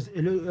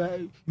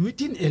 We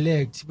didn't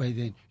elect by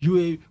then.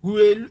 We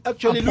were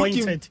actually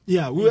appointed. We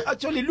were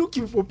actually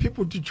looking for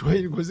people to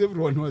join because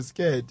everyone was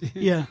scared.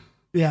 Yeah.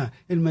 Yeah,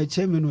 and my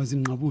chairman was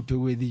in Maputo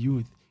with the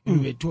youth. We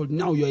were told,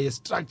 now you're a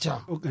structure.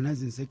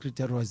 Organizing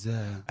secretary was,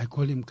 I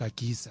call him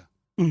Kakisa.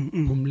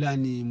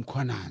 Pumlani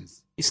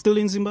Mkwanans. He's still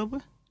in Zimbabwe?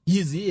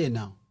 He's here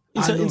now.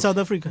 In South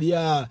Africa?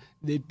 Yeah,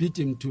 they beat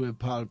him to a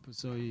pulp,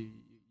 so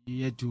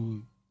he had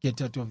to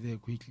get out of there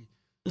quickly.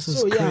 This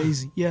is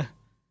crazy, yeah.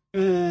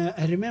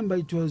 I remember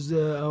it was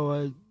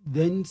our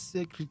then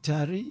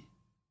secretary,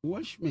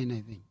 Washman,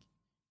 I think.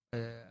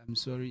 I'm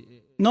sorry.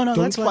 No,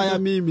 don't fire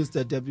me,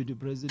 Mr. Deputy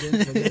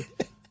President.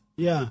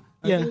 Yeah,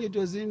 I think it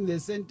was him. They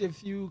sent a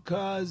few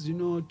cars,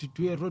 to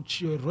do a road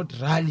show, a road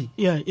rally.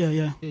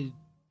 Yeah.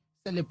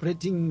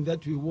 Celebrating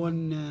that we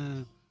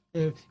won,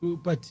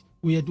 but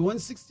we had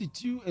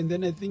 162, and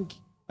then I think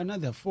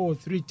another 4 or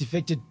 3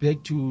 defected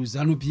back to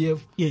ZANU-PF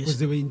because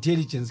there were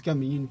intelligence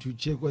coming in to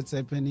check what's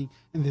happening,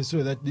 and they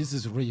saw that this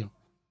is real.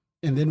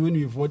 And then when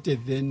we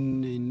voted,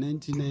 then in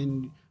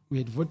 1999, we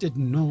had voted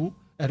no.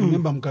 I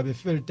remember Mugabe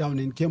fell down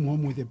and came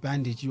home with a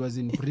bandage. He was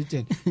in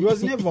Britain. He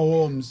was never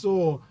home.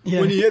 So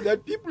when he heard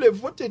that people have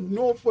voted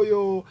no for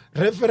your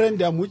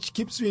referendum, which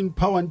keeps you in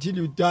power until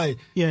you die,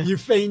 he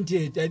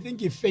fainted. I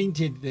think he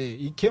fainted there.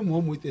 He came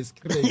home with a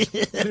scratch.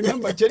 I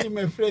remember telling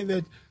my friend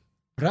that,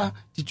 bruh,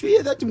 did you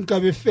hear that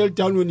Mugabe fell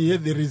down when he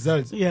heard the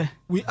results? Yeah.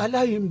 We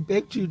allow him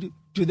back to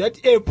that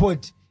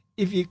airport.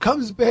 If he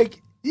comes back,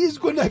 he's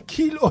going to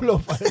kill all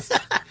of us.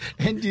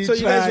 And he so tried.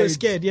 You guys were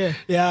scared, yeah?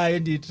 Yeah,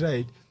 and he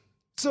tried.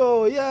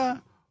 So,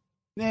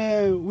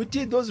 we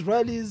did those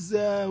rallies.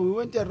 We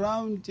went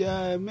around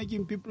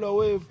making people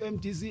aware of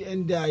MTC,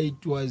 and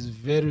it was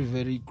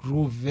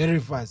grew very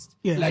fast,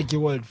 like a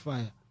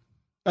wildfire.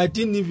 I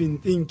didn't even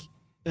think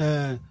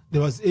there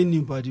was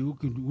anybody who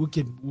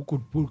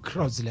could pull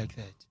crowds like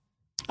that.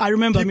 I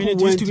remember,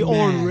 it used to be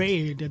all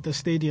raid at the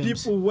stadiums.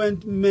 People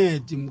went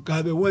mad.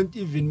 Mugabe went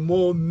even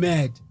more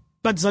mad.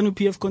 But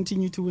ZANU-PF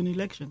continued to win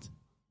elections.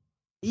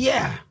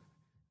 Yeah.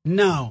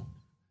 Now,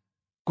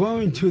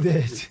 going to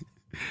that,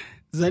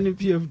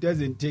 ZANU-PF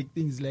doesn't take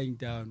things lying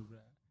down, bro.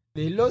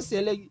 They lost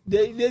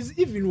there's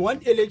even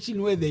one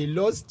election where they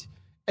lost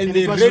and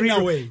they ran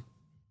away.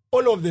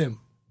 All of them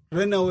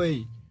ran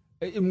away.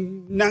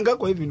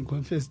 Nangako even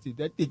confessed it,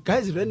 that the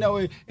guys ran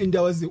away and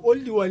I was the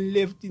only one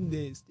left in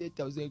the state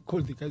house. I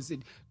called the guy and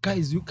said,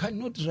 guys, you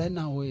cannot run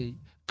away.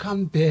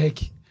 Come back.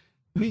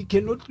 We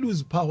cannot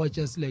lose power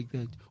just like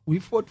that. We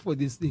fought for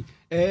this thing.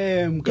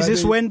 Is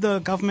this when the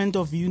government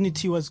of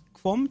unity was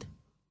formed?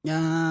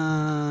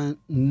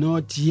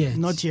 Not yet.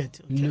 Not yet.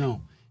 Okay.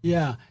 No.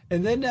 Yeah.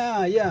 And then,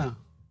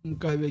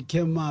 Mugabe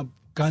came up,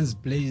 guns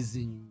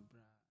blazing.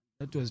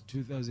 That was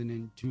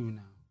 2002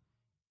 now.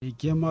 He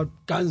came out,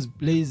 guns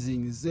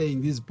blazing,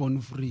 saying this born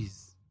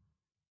freeze.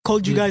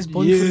 Called you guys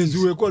born freeze?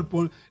 Yes, we were called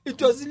born.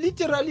 It was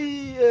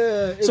literally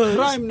a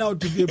crime now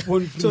to be a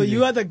born freeze. So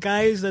you are the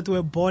guys that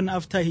were born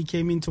after he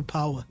came into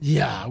power?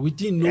 Yeah, we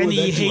didn't know and that.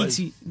 And he hates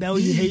you. Now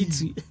he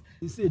hates you.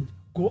 He said,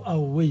 go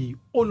away,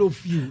 all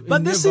of you.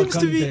 But there seems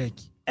to be back.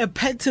 A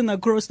pattern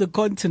across the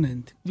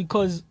continent,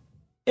 because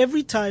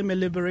every time a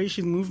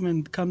liberation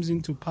movement comes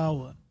into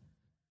power,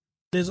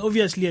 there's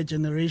obviously a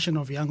generation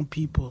of young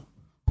people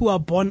who are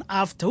born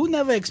after, who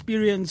never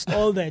experienced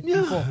all that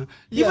before,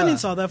 even in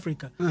South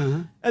Africa.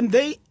 Uh-huh. And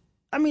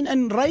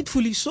and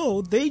rightfully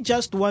so, they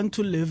just want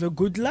to live a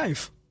good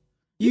life.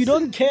 You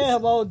don't care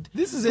about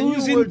who's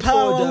in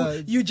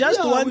power. You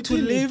just want to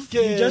live.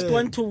 Care. You just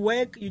want to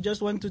work. You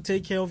just want to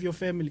take care of your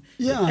family.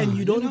 Yeah, and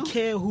you don't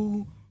care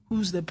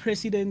who's the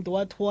president,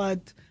 what.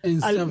 And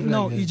stuff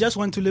no, like that. You just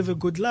want to live a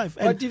good life.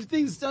 But if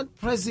things start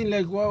pressing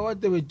like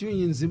what they were doing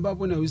in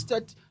Zimbabwe now, you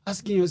start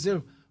asking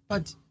yourself,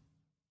 but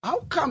how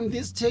come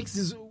these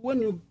taxes,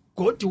 when you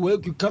go to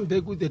work, you come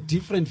back with a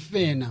different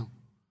fare now?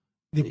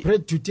 The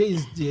bread today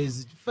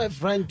is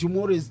 5 rand,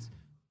 tomorrow is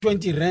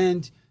 20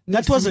 rand.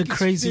 That was a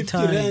crazy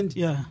time. Rand.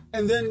 Yeah.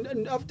 And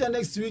then after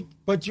next week,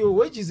 but your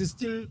wages is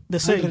still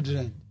the same. 100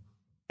 rand.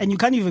 And you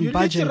can't even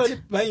budget. You're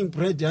literally buying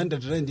bread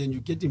 100 rand and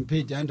you're getting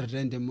paid 100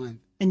 rand a month.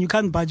 And you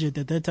can't budget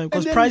at that time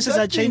because prices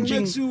are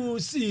changing. Makes you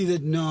see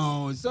that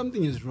no,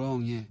 something is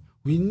wrong here.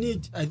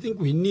 I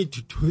think we need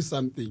to do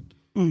something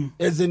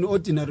as an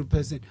ordinary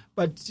person.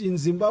 But in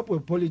Zimbabwe,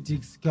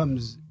 politics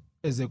comes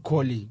as a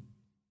calling.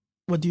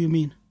 What do you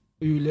mean?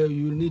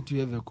 You need to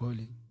have a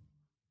calling.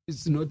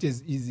 It's not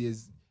as easy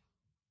as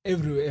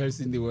everywhere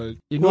else in the world.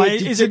 Why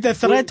is it the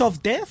threat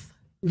of death?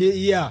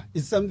 Yeah,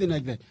 it's something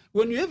like that.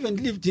 When you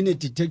haven't lived in a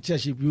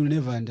dictatorship, you'll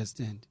never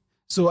understand.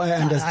 So I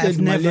understand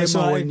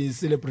Malema when he's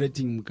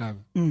celebrating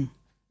Mugabe.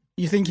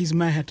 You think he's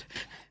mad?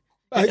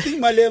 I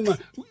think Malema.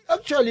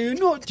 Actually,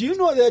 do you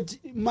know that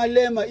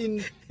Malema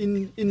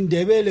in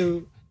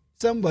Ndebele,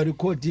 somebody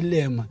called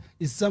Dilema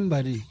is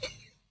somebody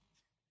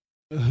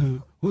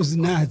who's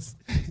nuts.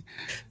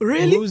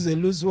 Really? Who's a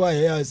loose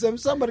wire? Yeah.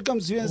 Somebody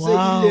comes to you and says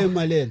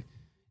Dilema Len.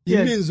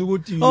 It means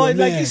what you it's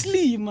like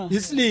Islima.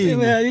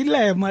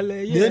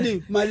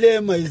 Then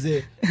Malema is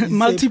a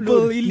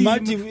multiple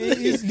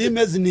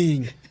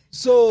Islim.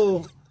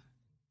 So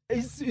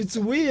it's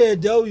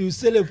weird how you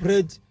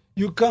celebrate.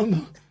 You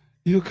come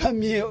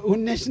here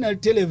on national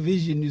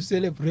television. You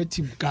celebrate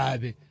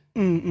Mugabe.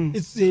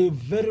 It's a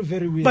very,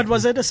 very weird. But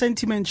was that a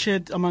sentiment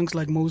shared amongst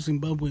like most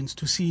Zimbabweans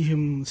to see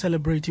him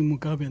celebrating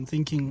Mugabe and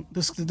thinking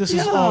this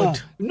is odd?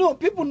 No,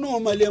 people know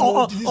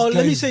Malema. Or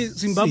let me say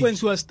Zimbabweans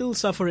who are still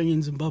suffering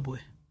in Zimbabwe.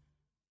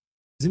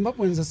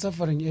 Zimbabweans are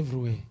suffering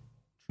everywhere.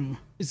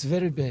 It's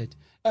very bad.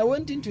 I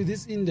went into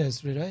this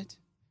industry, right?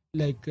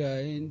 Like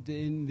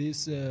in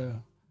this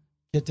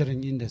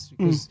catering industry,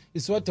 because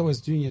it's what I was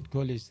doing at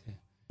college there,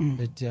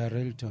 at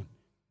Railton.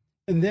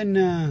 And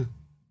then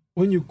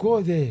when you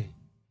go there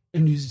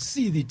and you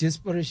see the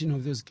desperation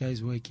of those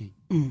guys working,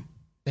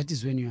 that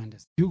is when you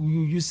understand.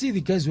 You see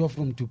the guys who are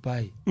from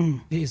Dubai.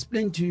 They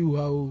explain to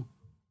you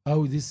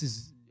how this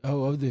is,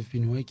 how they've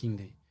been working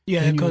there.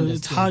 Yeah, because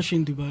it's harsh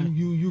in Dubai.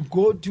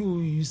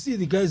 You see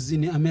the guys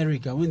in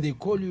America, when they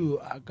call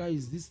you,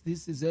 guys,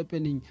 this is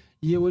happening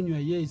here. When you are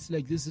here, it's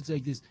like this, it's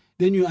like this.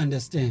 Then you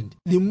understand.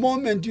 The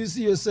moment you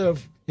see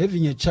yourself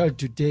having a child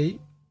today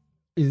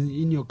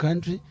in your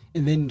country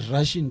and then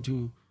rushing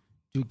to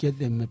get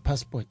them a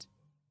passport,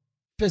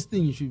 first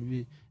thing should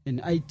be an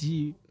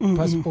ID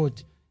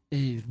passport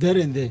there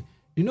and there.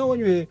 You know,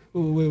 when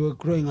we were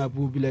growing up,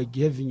 we'll be like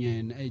having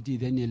an ID,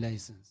 then a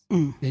license.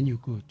 Then you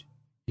could,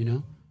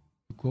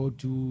 go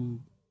to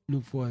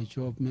look for a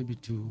job, maybe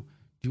to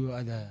do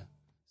other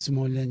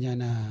small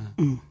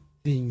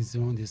things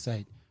on the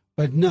side.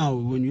 But now,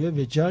 when you have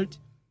a child,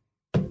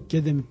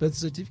 get them a birth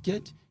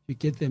certificate, you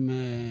get them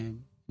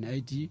an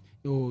ID,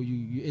 or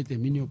you add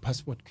them in your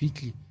passport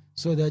quickly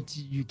so that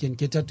you can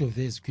get out of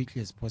there as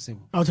quickly as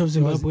possible. Out of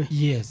Zimbabwe?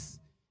 Yes.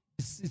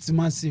 It's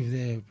massive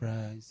there,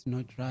 bruh. It's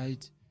not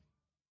right.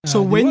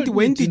 So when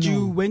did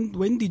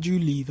you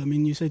leave? I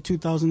mean, you said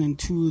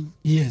 2002.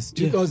 Yes,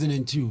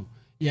 2002.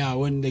 Yeah,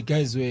 when the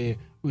guys were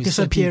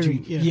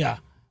disappearing. Yeah,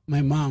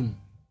 my mom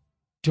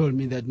told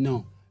me that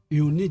no,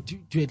 you need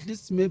to at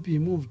least maybe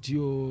move to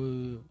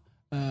your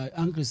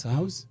uncle's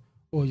house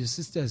or your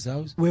sister's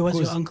house. Where was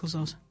your uncle's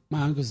house?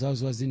 My uncle's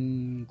house was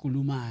in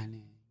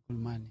Kulumane.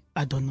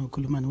 I don't know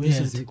Kulumane. Where is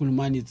it? In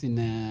Kulumane, it's in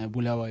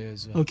Bulawayo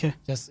as well. Okay,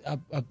 just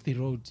up the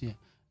road. Yeah,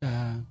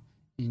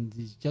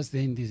 just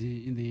there in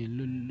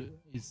the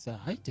it's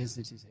high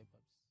density.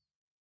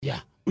 Yeah.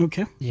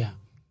 Okay. Yeah.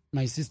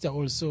 My sister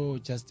also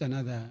just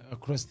another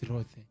across the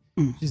road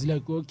there. She's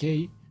like,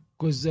 okay,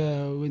 because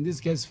when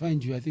these guys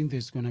find you, I think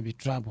there's going to be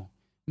trouble.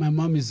 My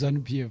mom is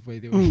ZANU-PF, by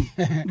the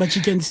way. But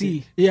she can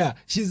see. Yeah,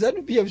 she's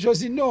ZANU-PF, so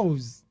she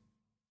knows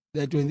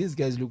that when these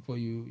guys look for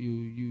you,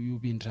 you'll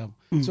be in trouble.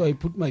 So I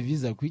put my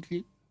visa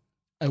quickly.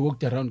 I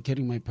walked around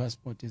carrying my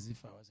passport as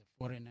if I was a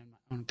foreigner in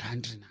my own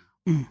country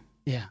now.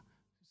 Yeah.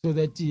 So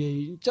that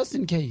just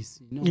in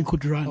case, you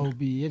could run. I'll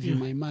be having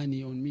my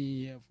money on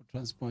me for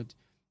transport.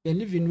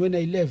 And even when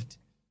I left,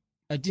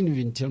 I didn't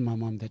even tell my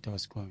mom that I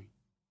was going.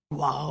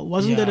 Wow.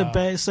 Wasn't that a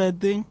bad,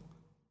 sad thing?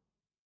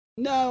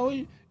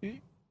 No.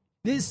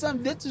 There's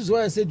some. That is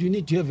why I said you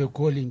need to have a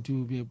calling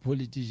to be a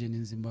politician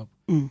in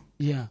Zimbabwe.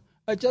 Yeah.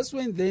 I just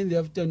went there in the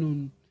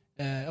afternoon.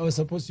 I was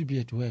supposed to be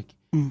at work.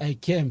 I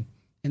came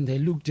and they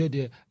looked at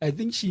her. I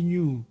think she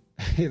knew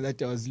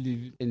that I was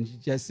leaving. And she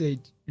just said,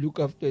 look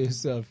after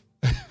yourself.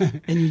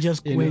 And you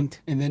just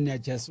went. And then I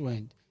just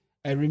went.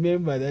 I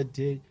remember that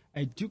day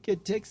I took a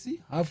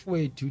taxi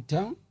halfway to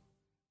town.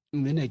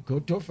 And then I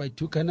got off. I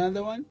took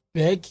another one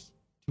back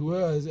to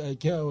where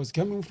I was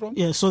coming from.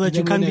 Yeah, so that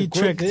you can be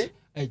tracked. There,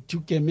 I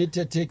took a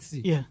meta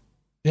taxi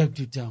back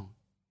to town.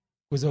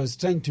 Because I was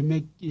trying to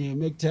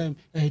make time.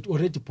 I had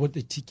already bought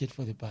the ticket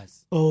for the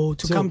bus. Oh,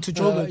 to come to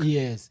Joburg?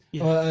 Yes.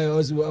 Yeah. I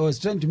was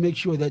trying to make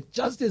sure that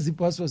just as the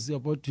bus was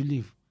about to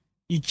leave,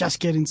 you just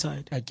get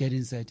inside. I get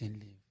inside and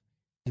leave.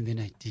 And then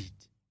I did.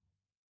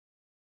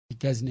 The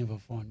guys never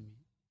found me.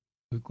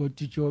 We got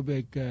to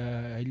Joburg.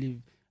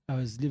 I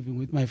was living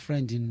with my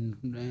friend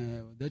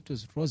in, that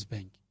was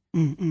Rosebank.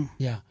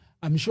 Yeah.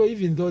 I'm sure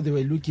even though they were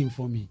looking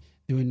for me,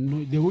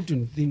 they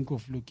wouldn't think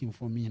of looking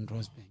for me in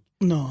Rosebank.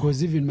 No.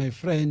 Because even my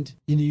friend,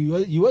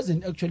 he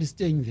wasn't actually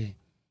staying there.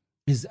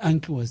 His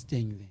uncle was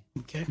staying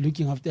there.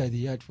 Looking after the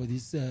yard for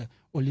this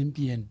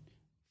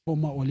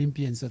former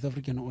Olympian, South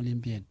African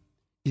Olympian.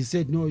 He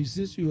said, no,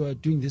 since you are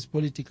doing these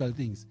political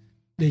things,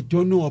 they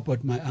don't know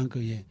about my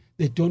uncle here.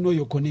 They don't know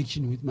your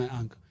connection with my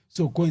uncle.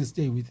 So go and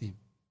stay with him.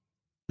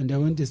 And I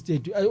went to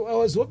stay. I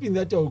was hoping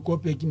that I would go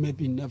back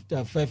maybe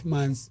after 5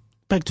 months.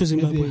 Back to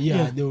Zimbabwe.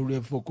 Maybe, they would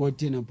have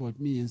forgotten about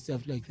me and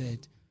stuff like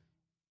that.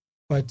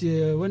 But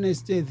when I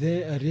stayed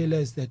there, I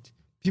realized that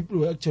people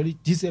were actually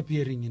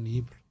disappearing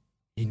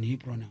in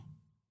Hebron now.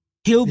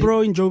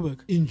 Hillbrow in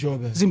Joburg? In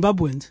Joburg.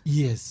 Zimbabweans?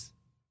 Yes.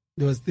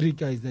 There was 3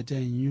 guys that I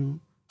knew.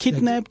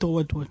 Kidnapped or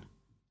what?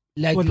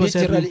 Like what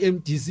literal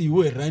MTC who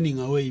were running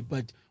away.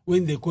 But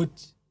when they got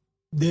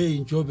there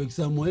in Joburg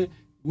somewhere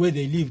where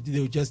they lived,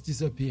 they would just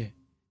disappear.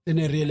 Then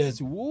I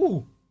realized,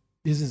 whoa,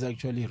 this is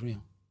actually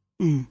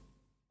real.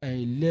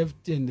 I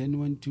left and then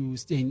went to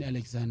stay in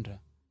Alexandra.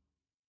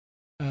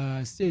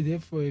 Stayed there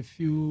for a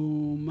few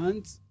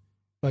months,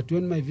 but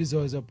when my visa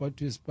was about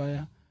to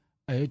expire,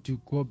 I had to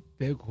go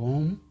back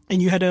home.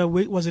 And you had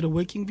was it a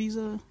working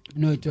visa?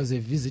 No, it was a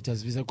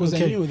visitor's visa because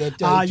I knew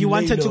that you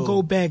wanted to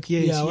go back.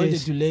 Yes, yeah, I wanted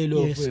to lay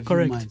low for a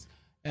few months.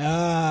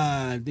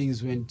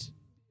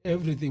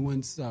 Everything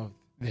went south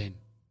then.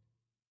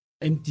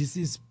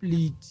 MTC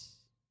split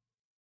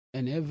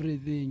and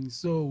everything.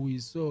 So we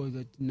saw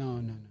that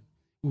no.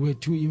 We were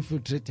too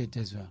infiltrated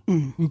as well.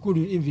 We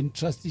couldn't even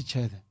trust each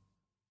other.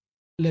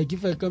 Like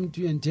if I come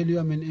to you and tell you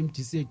I'm an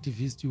MTC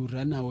activist, you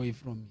run away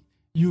from me.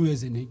 You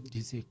as an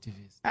MTC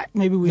activist.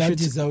 Maybe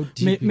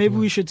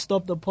we should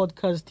stop the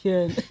podcast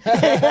here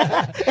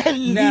and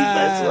leave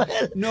as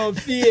well. No,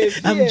 fear.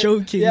 I'm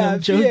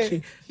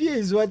joking. Fear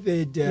is what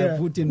they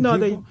put in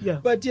people.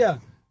 But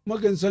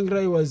Morgan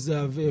Tsvangirai was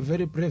a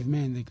very brave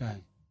man, the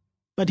guy.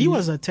 But he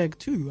was attacked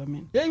too, I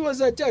mean. Yeah, he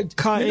was attacked.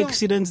 Car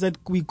accidents that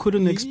we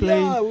couldn't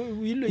explain.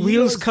 Yeah,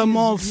 wheels come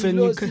off. He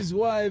lost his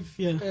wife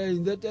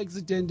in that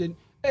accident. And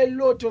a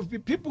lot of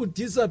people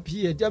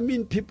disappeared. I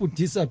mean, people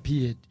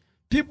disappeared.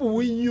 People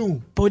we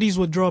knew. Bodies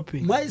were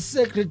dropping. My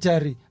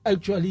secretary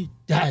actually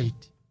died.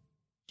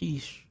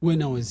 Jeez.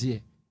 When I was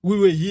here. We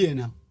were here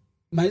now.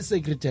 My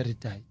secretary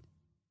died.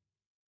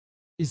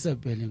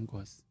 Isabel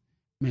Nkosi.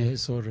 May her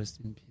soul rest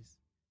in peace.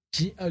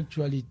 She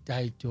actually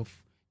died of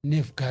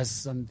nerve gas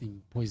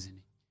something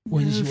poisoning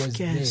when she was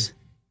there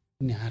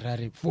in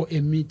Harare for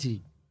a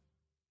meeting.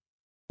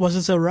 Was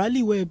it a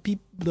rally where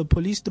the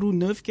police threw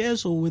nerve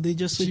gas, or were they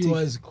just sitting? She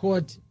was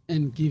caught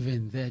and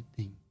given that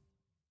thing.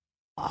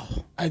 Wow.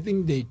 I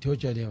think they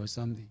tortured her or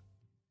something.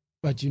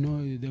 But they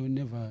will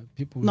never,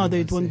 people No,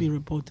 it won't be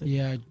reported.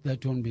 Yeah,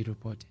 that won't be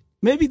reported.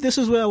 Maybe this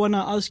is where I want to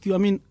ask you. I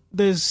mean,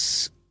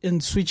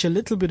 and switch a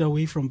little bit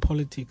away from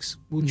politics,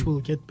 which we'll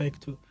get back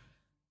to.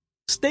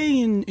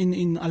 Staying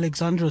in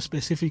Alexandra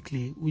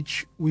specifically,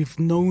 which we've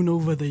known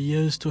over the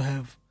years to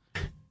have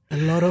a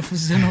lot of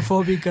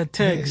xenophobic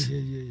attacks.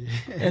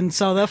 And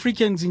South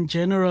Africans in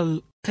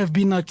general have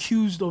been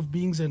accused of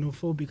being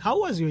xenophobic. How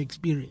was your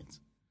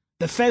experience?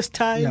 The first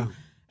time,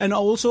 and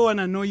also,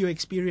 and I know your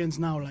experience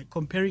now, like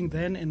comparing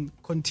then and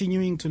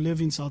continuing to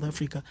live in South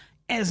Africa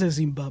as a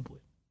Zimbabwe.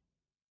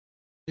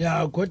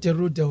 Yeah, I got a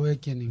rude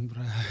awakening,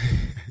 bro.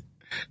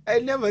 I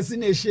never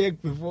seen a sheikh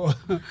before.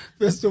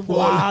 First of all,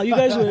 wow, you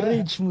guys were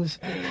rich, Mus.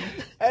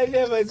 I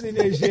never seen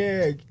a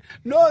sheikh.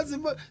 No,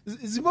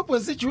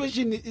 Zimbabwe's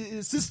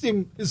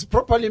system is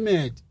properly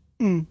made.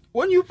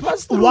 When you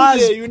pass through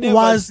there, you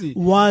never see.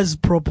 Was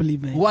properly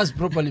made. Was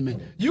properly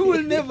made. You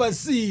will never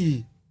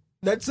see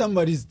that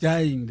somebody's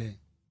dying there.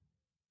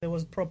 There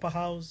was proper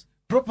house.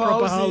 Proper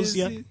houses,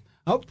 yeah.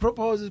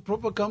 Proper houses,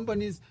 proper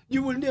companies.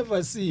 You will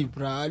never see,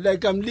 bruh.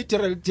 Like I'm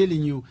literally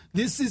telling you,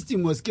 this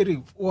system was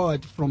carried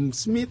forward from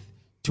Smith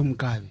to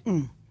Mugabe.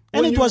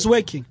 And it was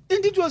working.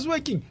 And it was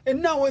working.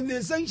 And now when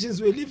the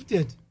sanctions were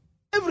lifted,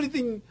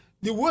 everything,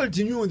 the world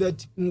knew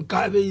that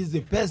Mugabe is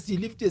the best. He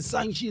lifted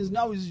sanctions.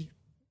 Now he's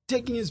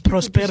taking his people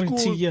Prosperity, to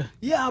school. yeah.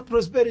 Yeah,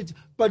 prosperity.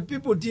 But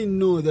people didn't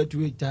know that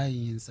we were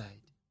dying inside.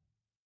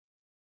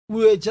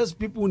 We were just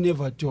people who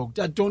never talked.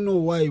 I don't know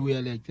why we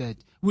are like that.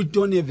 We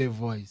don't have a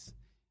voice.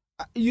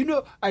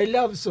 I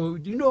love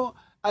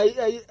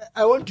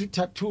I want to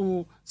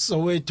tattoo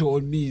Soweto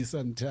on me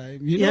sometime.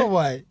 You know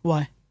why?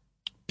 Why?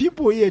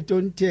 People here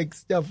don't take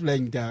stuff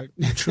like that.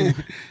 True.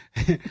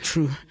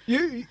 True.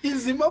 In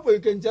Zimbabwe, you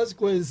can just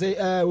go and say,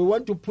 we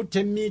want to put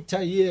a meter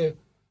here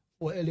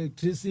for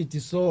electricity.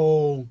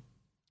 So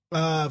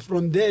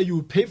from there,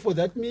 you pay for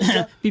that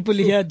meter. People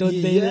here don't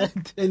pay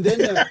that. And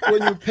then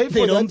when you pay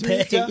for that pay.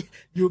 meter,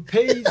 you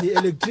pay the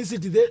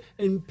electricity there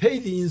and pay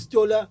the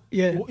installer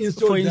who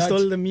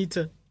install the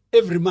meter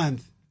every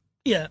month.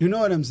 Yeah. You know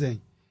what I'm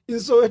saying? In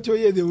Soweto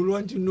here, they will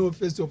want to know,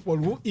 first of all,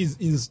 who is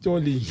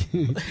installing.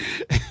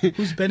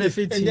 Who's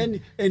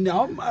benefiting. And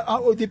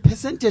how the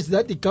percentage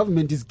that the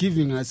government is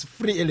giving us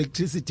free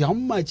electricity, how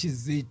much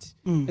is it?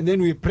 And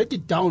then we break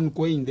it down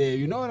going there.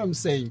 You know what I'm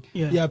saying?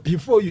 Yeah.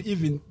 Before you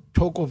even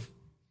talk of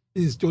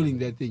installing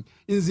that thing.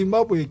 In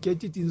Zimbabwe, you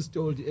get it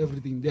installed,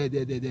 everything there.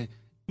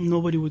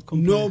 Nobody would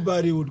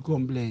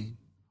complain.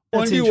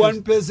 That's Only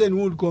one person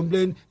would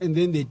complain, and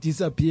then they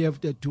disappear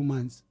after 2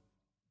 months.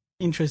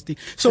 Interesting.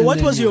 So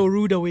what was your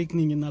rude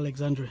awakening in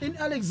Alexandra? In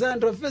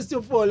Alexandra, first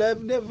of all,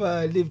 I've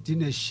never lived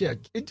in a shack.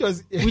 It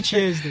was... Which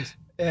year is this?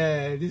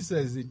 This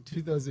was in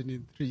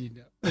 2003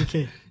 now.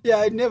 Okay. Yeah,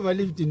 I never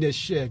lived in a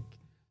shack.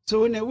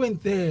 So when I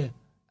went there,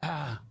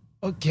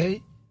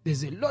 okay,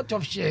 there's a lot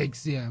of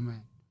shacks here,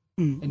 man.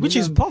 Which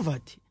is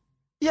poverty.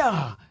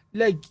 Yeah,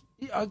 like,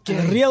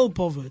 okay. Real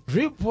poverty.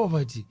 Real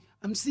poverty.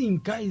 I'm seeing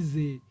guys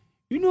there.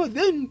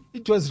 Then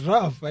it was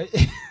rough. I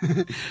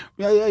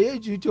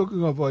heard you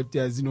talking about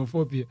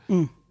xenophobia.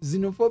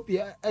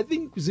 Xenophobia, I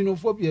think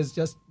xenophobia is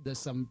just there's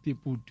some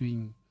people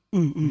doing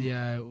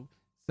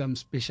some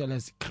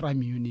specialized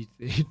crime unit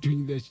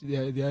doing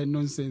their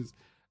nonsense.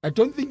 I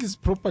don't think it's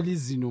properly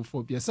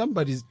xenophobia.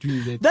 Somebody's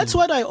doing that. That's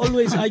what I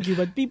always argue,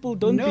 but people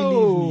don't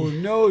believe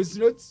me. No, it's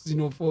not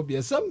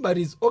xenophobia.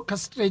 Somebody's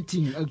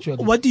orchestrating,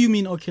 actually. What do you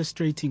mean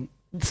orchestrating?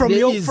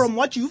 From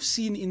what you've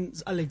seen in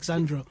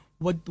Alexandra,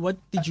 what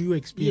did you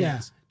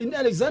experience? Yeah. In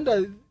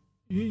Alexandra,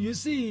 you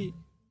see,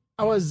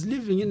 I was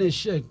living in a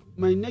shack.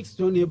 My next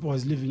door neighbor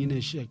was living in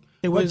a shack.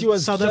 They were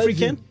South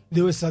African?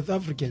 They were South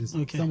Africans,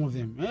 okay. Some of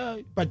them.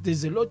 But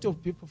there's a lot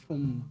of people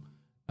from,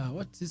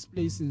 what's this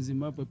place in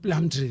Zimbabwe?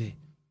 Plumtree.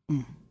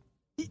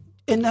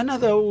 And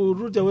another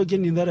rude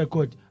awakening that I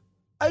caught.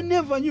 I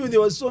never knew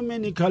there were so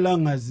many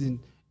Kalangas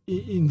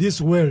in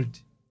this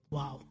world.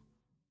 Wow.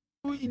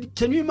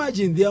 Can you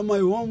imagine? They are my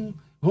home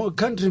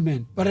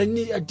countrymen, but I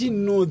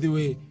didn't know they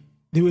were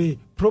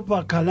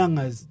proper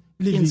Kalangas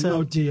living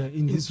out here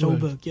in this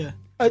Joburg, world. Yeah.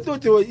 I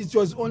thought it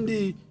was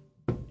only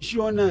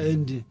Shona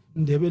and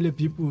Ndebele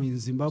people in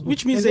Zimbabwe.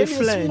 Which means they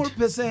fled. A small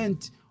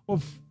percent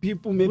of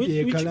people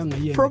maybe which Kalanga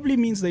here. Probably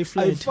means they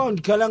fled. I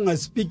found Kalanga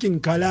speaking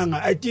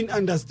Kalanga. I didn't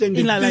understand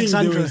in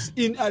Alexandra.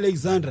 In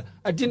Alexandra.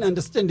 I didn't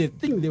understand the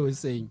thing they were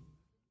saying.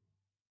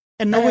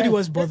 And nobody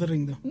was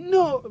bothering them?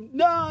 No.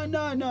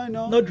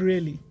 Not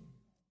really.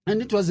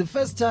 And it was the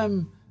first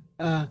time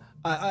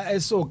I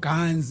saw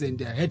guns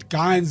and I had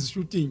guns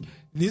shooting.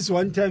 This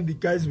one time the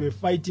guys were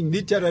fighting,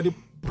 literally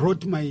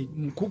brought my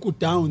mkuku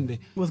down there.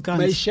 With guns?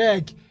 My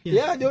shack.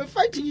 Yeah, they were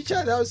fighting each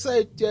other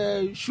outside,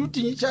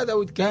 shooting each other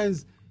with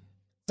guns.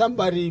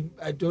 Somebody,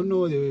 I don't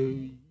know,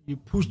 he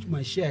pushed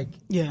my shack.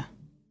 Yeah.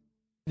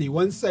 The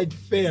one side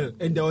fell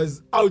and I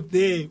was out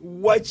there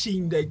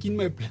watching, like in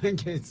my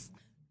blankets,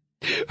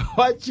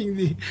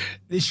 watching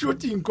the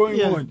shooting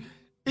going on.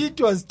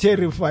 It was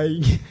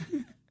terrifying.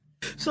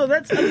 So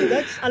that's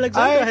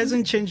Alexandra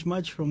hasn't changed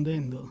much from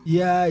then, though.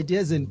 Yeah, it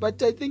hasn't.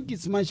 But I think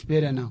it's much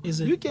better now. Is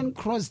it? You can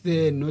cross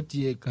there and not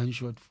hear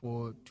gunshot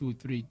for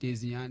 2-3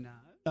 days.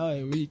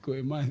 A week or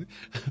a month.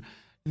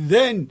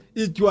 Then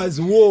it was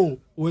war.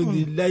 When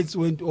the lights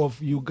went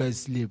off, you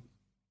guys sleep.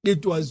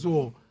 It was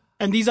war.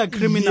 And these are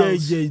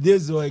criminals. Yeah,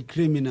 these were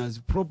criminals,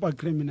 proper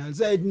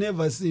criminals. I had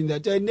never seen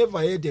that. I never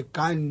heard a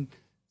gun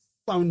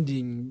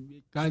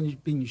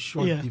being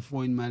shot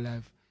before in my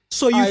life.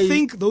 So you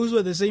think those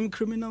were the same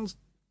criminals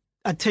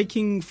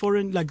attacking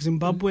foreign, like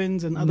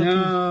Zimbabweans and other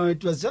people? No,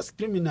 it was just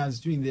criminals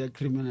doing their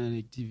criminal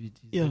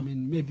activities. Yeah. I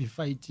mean, maybe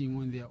fighting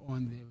on their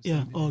own there.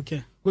 Yeah,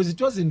 okay. Because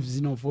it wasn't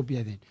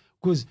xenophobia then.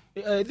 Because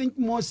I think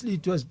mostly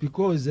it was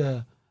because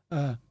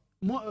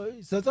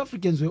South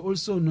Africans were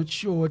also not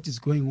sure what is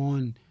going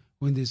on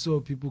when they saw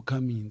people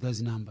coming in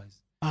those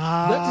numbers.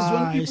 That is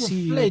when people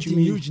fled in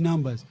huge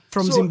numbers.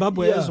 From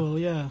Zimbabwe as well,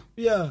 yeah.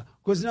 Yeah,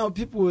 because now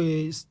people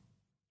were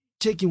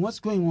checking what's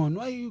going on.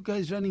 Why are you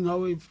guys running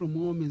away from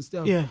home and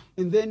stuff? Yeah.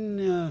 And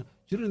then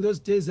during those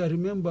days, I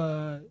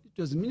remember it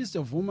was the Minister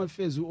of Home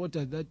Affairs who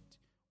ordered that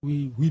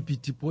we be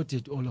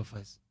deported, all of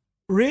us.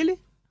 Really?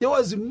 There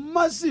was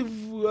massive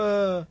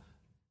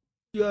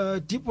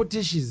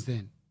deportations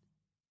then.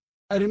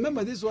 I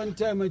remember this one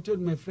time I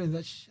told my friend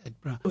that, shit,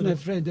 bro. My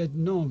friend that,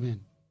 no,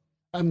 man,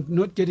 I'm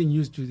not getting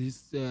used to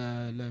this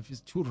life.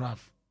 It's too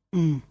rough.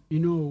 Mm. You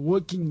know,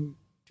 walking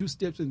 2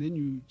 steps and then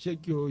you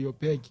check your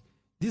bag.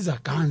 These are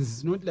guns.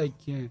 It's not like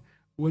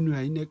when we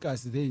are in a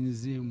cast there in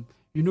Zim.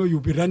 You know, you'll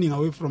be running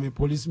away from a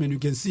policeman. You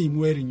can see him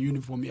wearing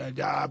uniform.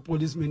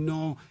 Policeman,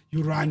 no,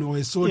 you run. Or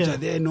a soldier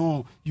there,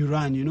 no, you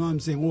run. You know what I'm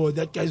saying? Oh,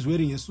 that guy's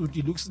wearing a suit.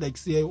 He looks like,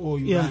 say, oh,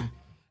 you run.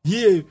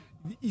 Here,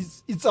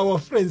 it's our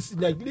friends.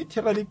 Like,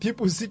 literally,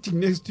 people sitting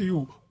next to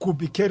you could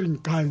be carrying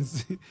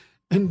guns.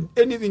 And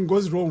anything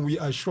goes wrong, we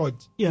are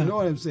shot. Yeah. You know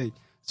what I'm saying?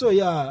 So,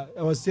 yeah,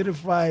 I was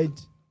terrified,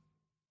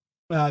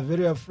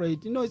 very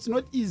afraid. You know, it's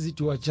not easy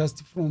to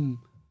adjust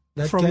from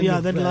that kind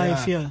of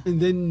life,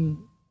 And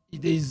then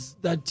there's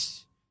that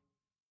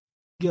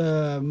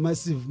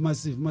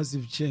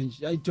massive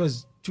change. It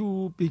was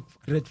too big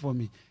regret for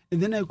me.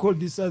 And then I called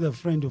this other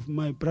friend of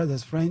my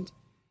brother's friend.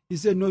 He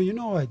said, no, you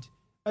know what?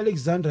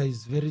 Alexandra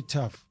is very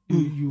tough.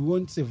 You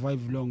won't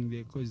survive long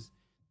there because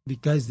the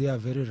guys, they are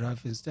very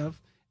rough and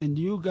stuff. And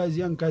you guys,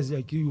 young guys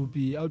like you, will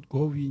be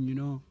outgoing, you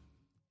know,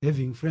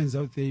 having friends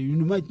out there. You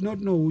might not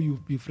know who you'll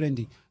be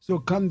befriending. So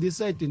come this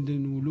side and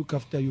then we'll look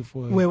after you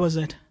for... Where was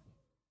that?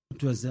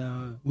 It was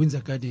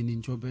Windsor Garden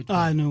in Joburg.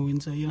 I know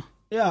Windsor, yeah.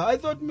 Yeah, I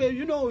thought, man,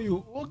 you know,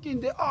 you walk in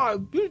there,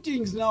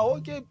 buildings now,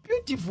 okay,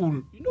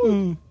 beautiful. You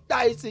know,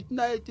 lights at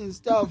night and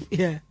stuff.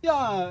 Yeah,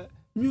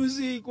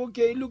 music,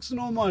 okay, it looks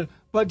normal.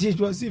 But it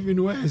was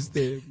even worse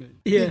there,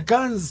 man. Yeah. The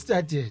guns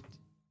started.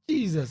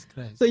 Jesus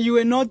Christ. So you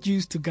were not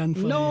used to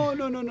gunfire?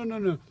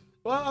 No.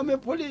 Well, I'm a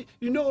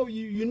you know,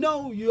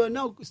 you are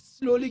now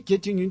slowly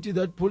getting into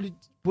that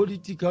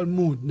political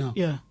mood now.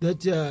 Yeah.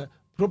 That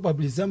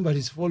probably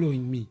somebody's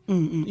following me.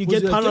 You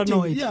get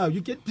paranoid.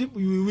 You get people.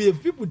 We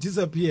have people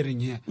disappearing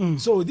here.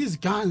 So these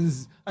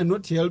guns are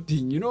not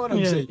helping. You know what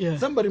I'm saying? Yeah.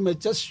 Somebody might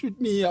just shoot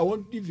me. I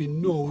won't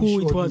even know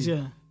who it was.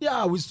 Me.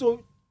 Yeah, we saw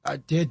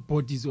dead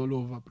bodies all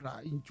over.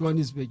 In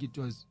Johannesburg, it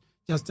was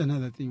just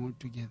another thing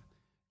altogether.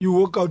 You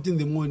walk out in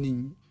the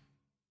morning.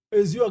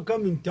 As you are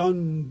coming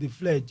down the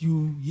flat,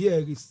 you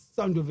hear the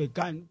sound of a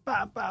gun.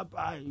 Bah, bah,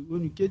 bah.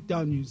 When you get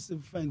down, you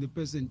find the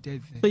person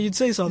dead there. So you'd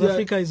say South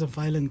Africa is a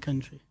violent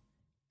country?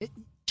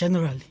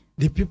 Generally.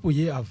 The people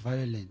here are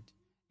violent.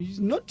 It's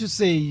not to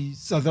say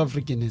South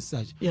African as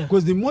such. Yeah.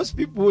 Because the most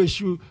people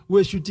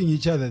were shooting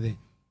each other there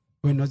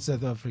were not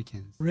South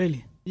Africans.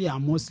 Really? Yeah,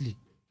 mostly.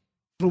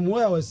 From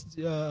where I was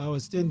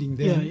standing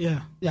there.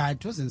 Yeah,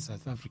 it wasn't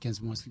South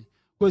Africans mostly.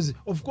 Because,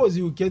 of course,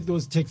 you get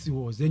those taxi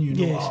wars. Then you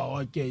know,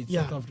 okay, it's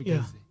South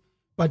Africans.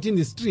 But in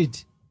the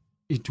street,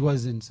 it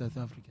wasn't South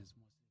Africans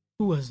mostly.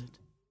 Who was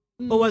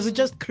it? Or was it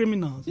just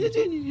criminals?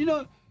 You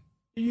know,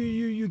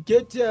 you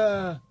get,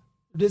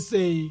 let's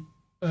say,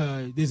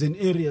 there's an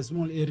area,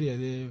 small area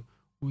there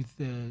with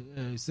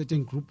a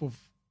certain group of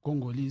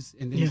Congolese,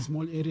 and then a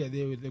small area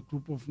there with a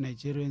group of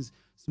Nigerians,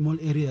 small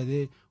area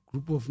there,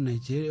 group of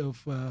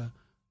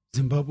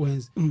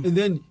Zimbabweans. And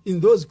then in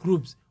those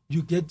groups,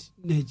 you get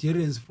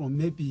Nigerians from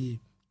maybe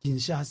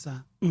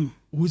Kinshasa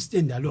who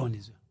stand alone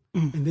as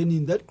well. And then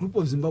in that group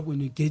of Zimbabwean,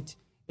 you get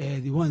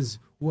the ones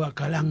who are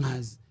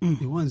Kalangas,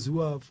 the ones who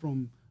are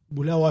from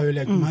Bulawayo,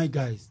 like my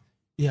guys.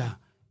 Yeah.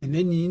 And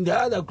then in the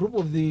other group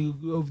of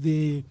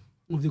the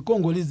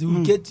Congolese,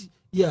 you get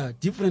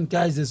different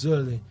guys as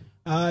well there.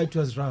 It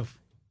was rough.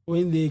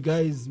 When the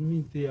guys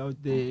meet out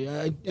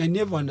there, I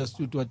never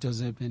understood what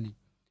was happening.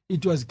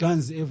 It was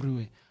guns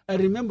everywhere. I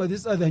remember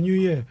this other New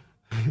Year.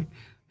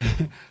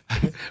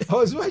 I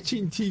was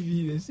watching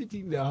TV, they're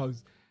sitting in the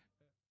house.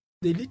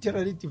 They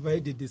literally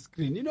divided the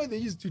screen. You know, they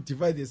used to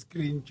divide the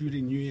screen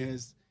during New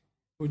Year's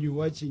when you're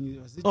watching.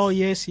 Yes.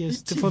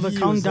 For the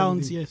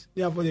countdowns, yes.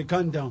 Yeah, for the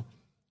countdown.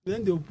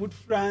 Then they'll put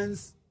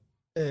France,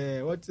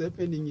 what's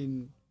happening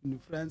in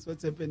France,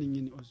 what's happening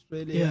in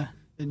Australia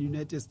and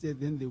United States.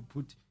 Then they'll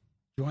put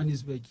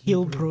Johannesburg,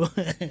 Hillbrow.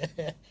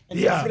 And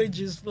the fridge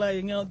is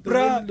flying out the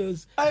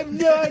windows. I've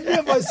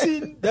never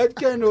seen that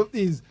kind of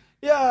things.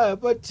 Yeah,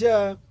 but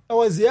I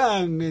was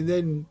young, and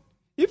then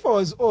if I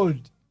was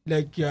old,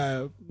 like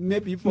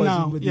maybe if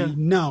I was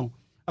now,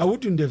 I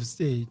wouldn't have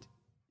stayed.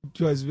 It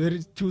was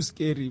too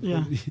scary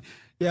for me.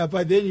 Yeah,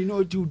 but then, you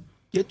know, to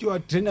get your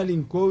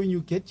adrenaline going,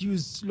 you get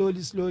used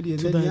slowly, and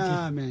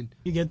then, man.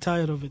 You get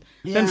tired of it.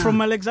 Yeah. Then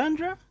from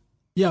Alexandra?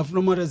 Yeah,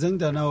 from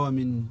Alexandra now I'm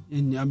there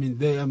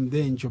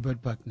in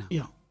Joburg Park now.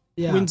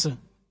 Yeah.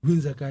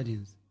 Windsor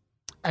Gardens.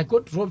 I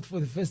got robbed for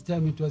the first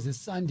time. It was a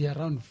Sunday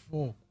around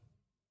 4.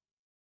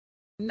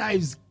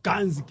 Knives,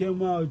 guns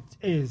came out.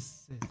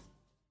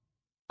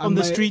 On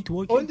the street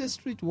walking? On the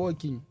street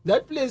walking.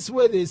 That place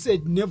where they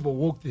said never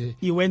walk there.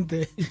 You went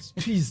there? It's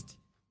twist.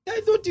 I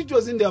thought it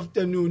was in the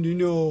afternoon, you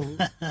know.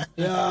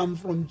 I'm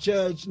from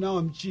church. Now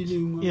I'm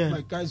chilling.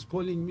 My guy's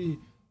calling me.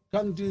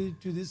 Come to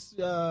this,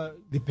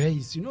 the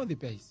base. You know the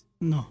base?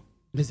 No.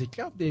 There's a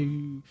club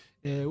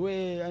there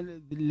where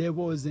the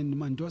Levels and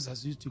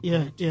Mendozas used to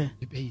go to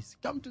the base.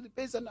 Come to the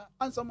base and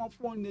answer my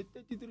phone at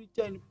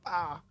 3310.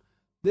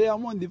 There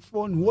I'm on the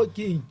phone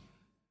working.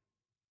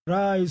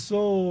 Right,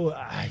 so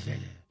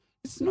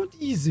it's not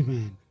easy,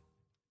 man.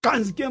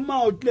 Guns came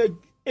out like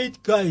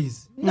 8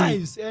 guys.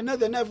 Knives.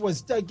 Another knife was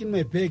stuck in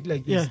my bag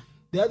like this.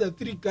 The other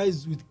 3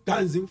 guys with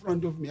guns in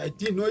front of me. I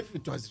didn't know if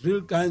it was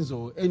real guns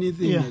or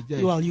anything like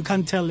that. Well, you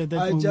can't tell at that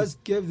moment. I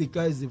just gave the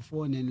guys the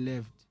phone and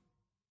left.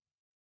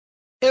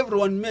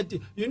 Everyone met.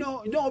 You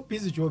know how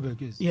busy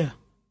Joburg is? Yeah.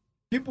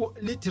 People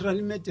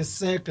literally made a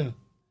circle,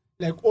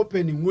 like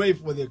opening way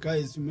for the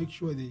guys to make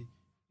sure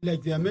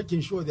they are making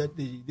sure that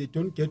they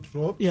don't get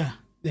robbed. Yeah.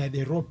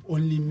 They rob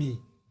only me.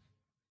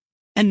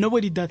 And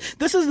nobody does.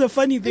 This is the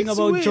funny thing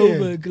about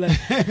Joburg.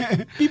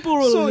 Like, people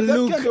will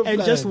look kind of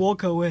and just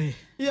walk away.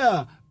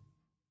 Yeah.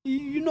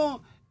 You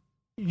know,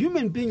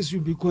 human beings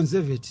should be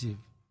conservative.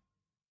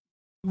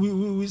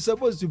 We're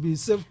supposed to be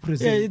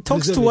self-preserving. Yeah, it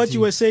talks to what you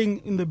were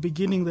saying in the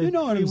beginning,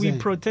 that we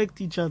protect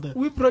each other.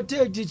 We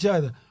protect each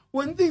other.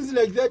 When things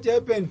like that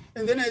happen,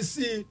 and then I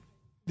see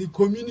the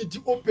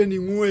community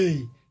opening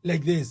way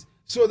like this,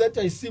 so that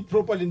I see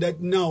properly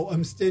that now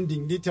I'm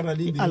standing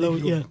literally in the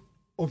middle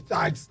of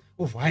thugs,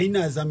 of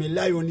hyenas. I'm a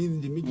lion in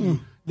the middle.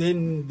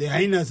 Then the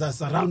hyenas are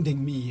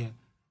surrounding me here.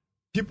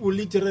 People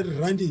literally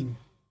running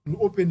an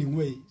opening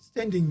way,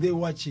 standing there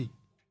watching.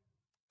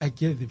 I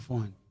gave the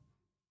phone.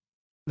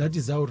 That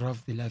is how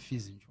rough the life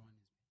is in Johannesburg.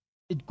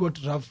 It got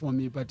rough for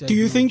me, but do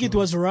you think it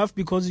was rough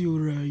because you're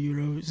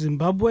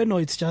Zimbabwean,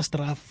 or it's just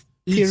rough?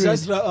 Period? It's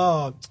just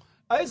rough.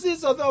 I see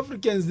South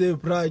Africans there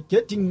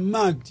getting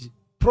mugged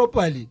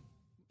properly,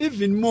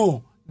 even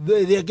more.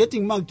 They are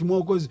getting mugged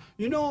more because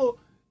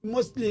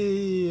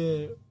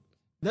mostly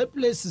that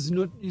place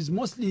is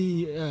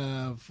mostly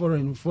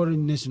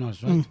foreign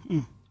nationals, right?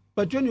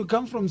 But when you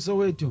come from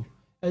Soweto,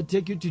 I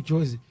take you to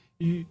Jozi.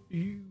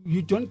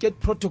 You don't get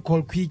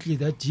protocol quickly.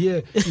 That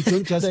you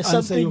don't just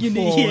answer your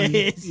phone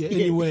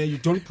anywhere. You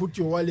don't put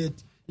your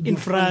wallet in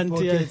front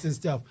pockets and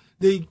stuff.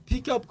 They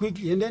pick up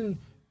quickly, and then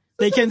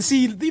they can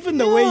see even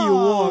the way you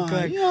walk.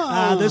 Like,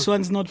 this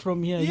one's not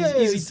from here. Yes.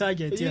 He's easy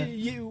target.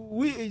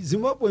 We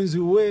Zimbabweans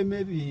who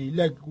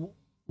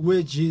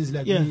wear jeans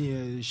like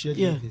me, shirt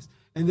like this,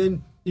 and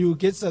then you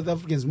get South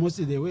Africans.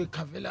 Mostly they wear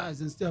kavelas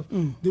and stuff.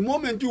 The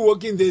moment you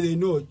walk in there, they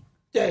know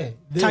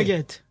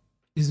target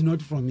is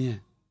not from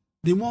here.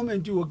 The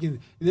moment you walk in,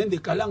 then the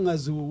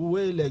Kalangas who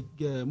wear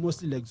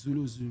mostly like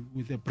Zulus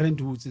with the print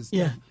hoods and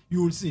stuff,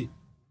 you will see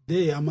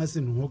I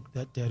mustn't walk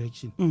that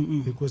direction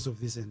because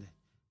of this and that.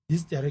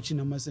 This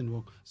direction I mustn't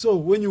walk. So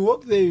when you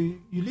walk there, you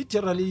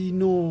literally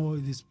know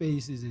the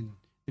spaces and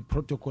the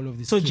protocol of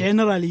the So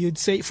generally, you'd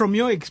say, from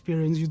your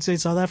experience, you'd say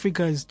South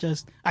Africa is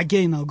just,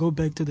 again, I'll go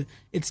back to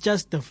it's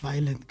just a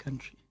violent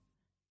country.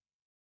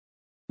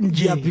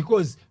 Yeah,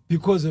 because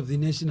of the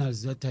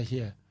nationals that are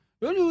here.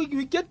 When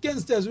we get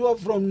gangsters who are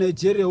from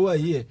Nigeria who are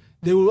here,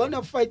 they will want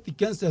to fight the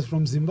gangsters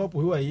from Zimbabwe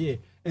who are here.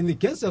 And the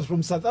gangsters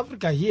from South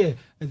Africa here,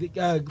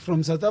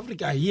 from South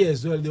Africa are here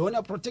as well. They want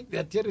to protect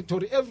their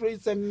territory.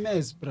 It's a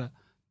mess, bruh.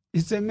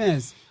 It's a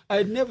mess.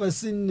 I'd never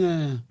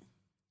seen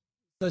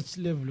such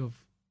level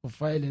of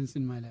violence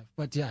in my life.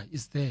 But yeah,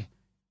 it's there.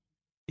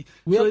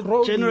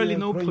 Generally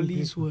no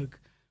police work.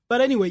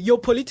 But anyway, your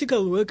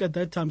political work at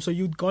that time, so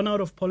you'd gone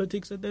out of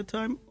politics at that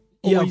time?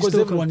 Yeah, because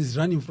everyone is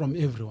running from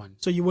everyone.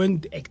 So you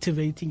weren't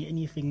activating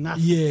anything,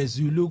 nothing? Yes,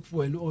 you look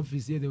for an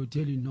office here, they will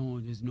tell you, no,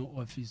 there's no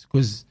office,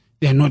 because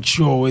they're not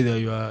sure whether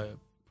you are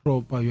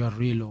proper, you are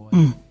real or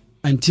what.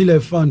 Until I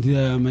found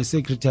my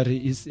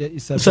secretary,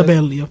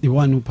 Isabel, the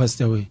one who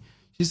passed away.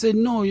 She said,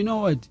 no, you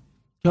know what,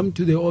 come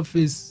to the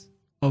office,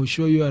 I'll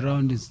show you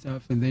around and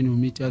stuff, and then we'll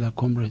meet other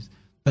comrades.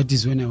 That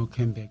is when I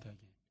came back again.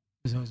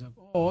 So I was like,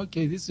 oh,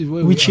 okay, this is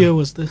where Which year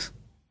was this?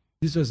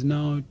 This was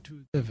now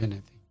 2007, I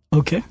think.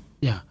 Okay.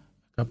 Yeah.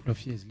 Couple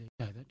of years later.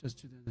 Yeah, that was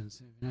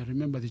 2007. I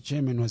remember the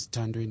chairman was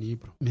Tando in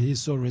Hebrew. May he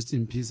so rest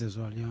in peace as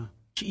well, yeah.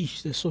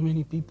 Jeez, there's so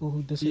many people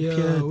who disappeared.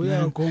 Yeah, we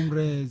are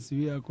comrades.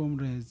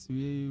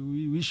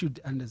 We should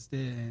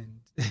understand.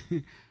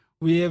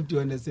 We have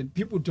to understand.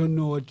 People don't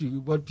know what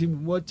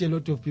a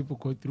lot of people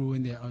go through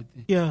when they're out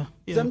there. Yeah.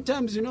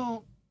 Sometimes,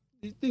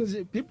 things,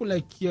 people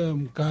like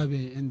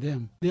Mugabe and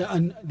them, they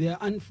are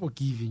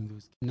unforgiving,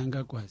 those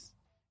Nangakwas.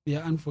 They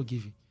are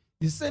unforgiving.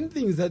 The same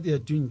things that they are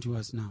doing to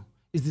us now.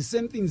 It's the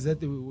same things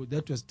that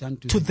was done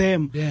to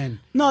them. Then.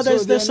 No,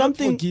 there's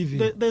something.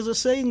 There's a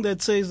saying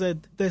that says that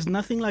there's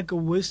nothing like a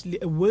worse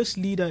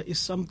leader is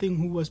something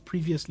who was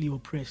previously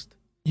oppressed.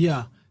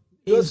 Yeah,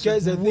 those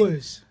guys are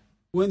worse.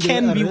 When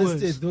they were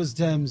arrested those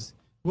times,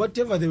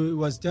 whatever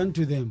was done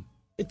to them,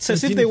 it's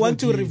as if they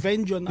want to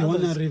revenge on others.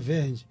 They want to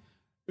revenge.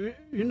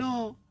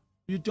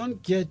 You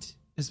don't get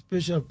a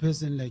special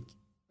person like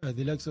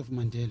the likes of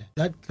Mandela.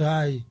 That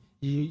guy,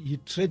 he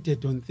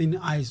treaded on thin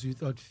ice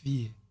without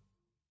fear.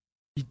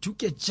 He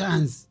took a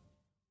chance.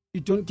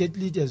 You don't get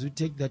leaders who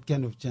take that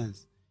kind of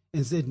chance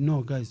and said, no,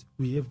 guys,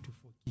 we have to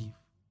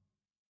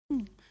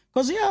forgive.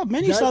 Because,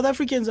 many South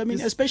Africans, I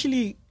mean,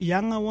 especially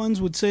younger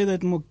ones, would say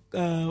that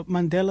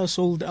Mandela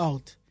sold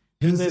out.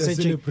 Hence they're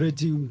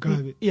celebrating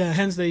Mugabe. Yeah,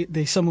 hence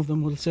some of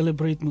them will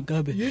celebrate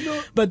Mugabe. You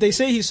know, but they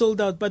say he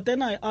sold out. But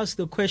then I asked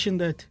the question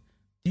that,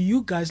 do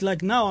you guys,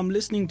 like now I'm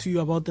listening to you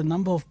about the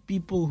number of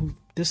people who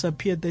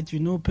disappeared that you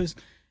know,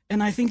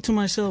 and I think to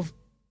myself,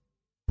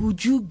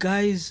 would you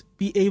guys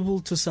be able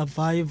to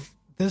survive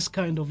this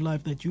kind of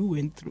life that you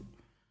went through?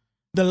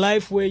 The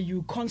life where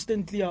you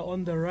constantly are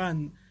on the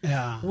run,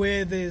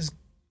 where there's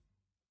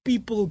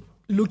people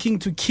looking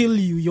to kill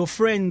you, your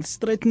friends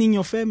threatening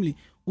your family.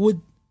 Would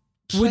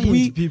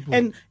we people.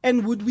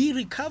 And would we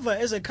recover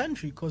as a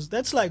country? Because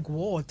that's like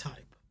war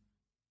type.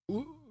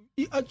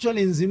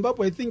 Actually, in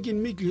Zimbabwe, I think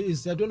in Middle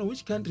East, I don't know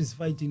which country is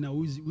fighting now.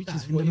 Which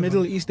is in the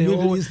Middle East? They're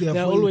always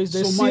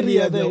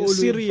Somalia,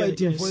 Syria,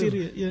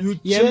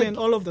 Yemen.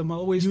 All of them are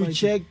always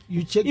fighting.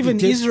 You check. Even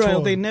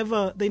Israel, they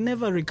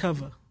never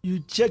recover.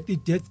 You check the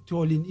death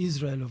toll in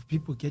Israel of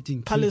people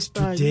getting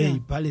Palestine, killed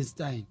today.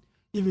 Palestine,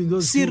 even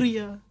those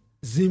Syria,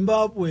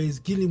 Zimbabwe is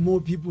killing more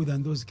people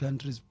than those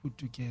countries put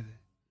together.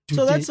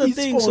 So that's the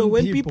thing. So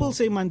when people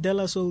say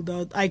Mandela sold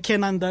out, I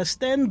can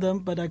understand them,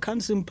 but I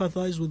can't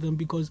sympathize with them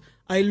because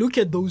I look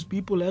at those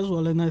people as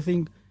well and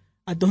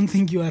I don't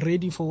think you are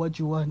ready for what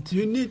you want.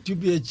 You need to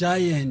be a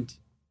giant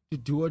to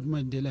do what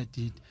Mandela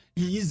did.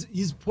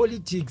 His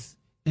politics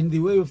and the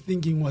way of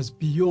thinking was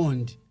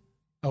beyond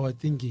our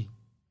thinking.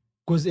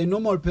 Because a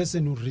normal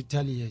person would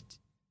retaliate.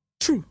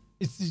 True.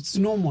 It's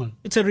normal.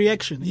 It's a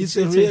reaction. It's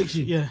a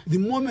reaction. The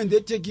moment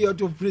they take you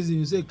out of prison,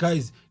 you say,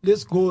 guys,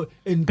 let's go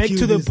and back kill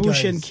to the these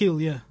bush guys. And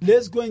kill,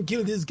 Let's go and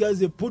kill these guys.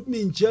 They put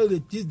me in jail. They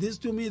did this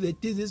to me. They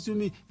did this to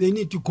me. They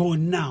need to go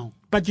now.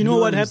 But you know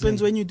what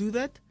happens when you do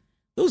that?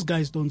 Those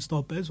guys don't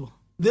stop as well.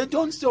 They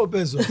don't stop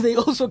as well. They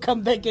also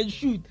come back and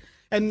shoot.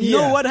 And you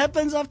know what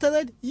happens after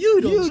that?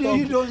 You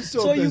don't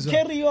stop. So you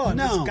carry on.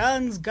 No.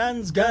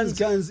 It's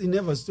guns. It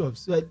never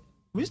stops. Right?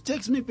 Which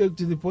takes me back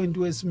to the point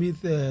where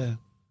Smith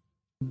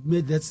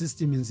made that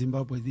system in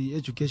Zimbabwe, the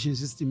education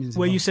system in Zimbabwe.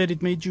 Where you said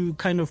it made you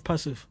kind of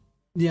passive.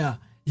 Yeah.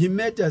 He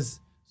made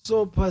us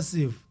so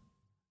passive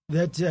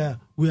that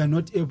we are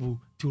not able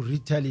to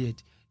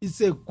retaliate. It's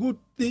a good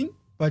thing,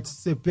 but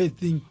it's a bad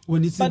thing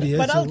when it's in the hands.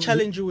 But I'll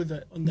challenge you with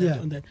that, on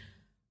that.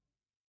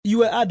 You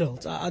were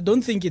adults. I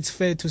don't think it's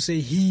fair to say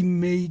he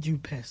made you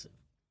passive.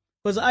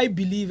 Because I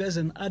believe as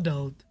an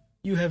adult,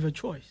 you have a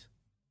choice.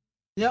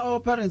 Yeah, our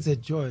parents had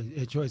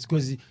a choice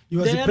because he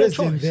was the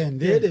president then.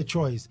 They had a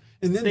choice.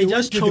 And then they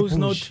just chose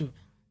not to.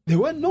 They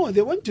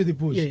went to the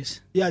bush.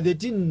 Yes. Yeah, they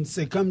didn't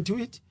succumb to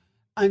it.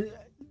 And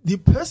the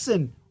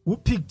person who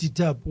picked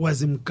it up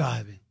was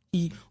Mugabe.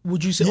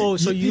 Would you say,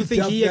 so you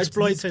think he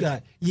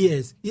exploited?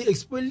 Yes. He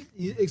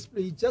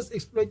just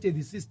exploited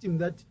the system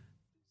that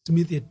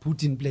Smith had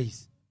put in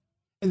place.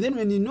 And then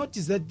when he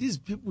noticed that these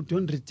people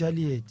don't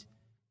retaliate,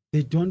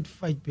 they don't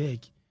fight back,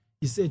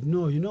 he said,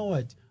 no, you know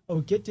what?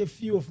 I'll get a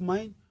few of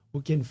mine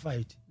who can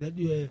fight. That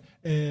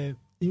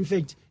in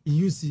fact, he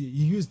used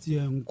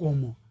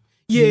Nkomo.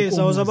 Yes,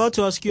 I was about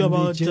to ask you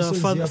about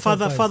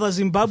Father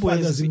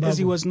Zimbabwe, as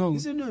he was known. He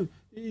said, no,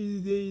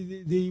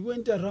 they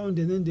went around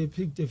and then they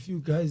picked a few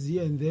guys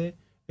here and there,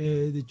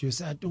 the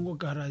Josiah Tongo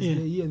Karas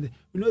here and there.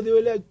 You know, they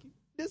were like,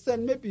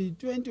 listen, maybe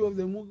 20 of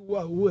them who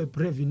were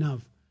brave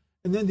enough.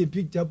 And then they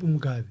picked up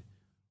Mugabe.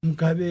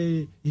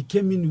 Mugabe, he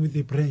came in with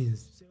the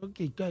brains. He said,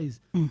 okay, guys,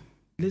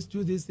 let's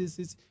do this.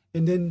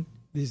 And then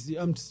this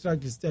armed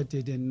struggle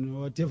started and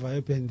whatever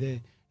happened there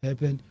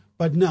happened.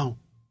 But now,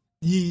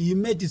 he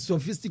made it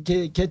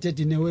sophisticated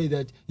in a way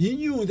that he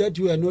knew that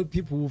we are not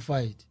people who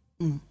fight.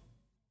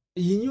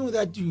 He knew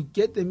that you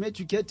get them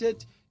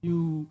educated,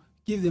 you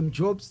give them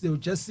jobs, they'll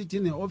just sit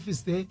in the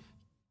office there,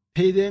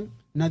 pay them,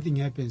 nothing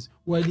happens.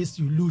 While at least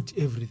you loot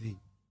everything.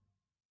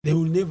 They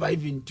will never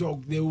even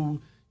talk. They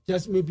will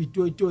just maybe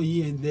toy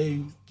here and there,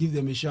 give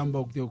them a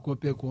shambok, they'll go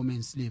back home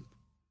and sleep.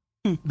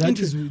 That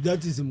is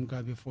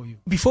Mugabe for you.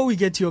 Before we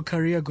get to your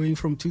career going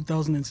from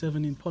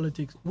 2007 in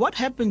politics, what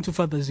happened to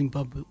Father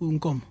Zimbabwe,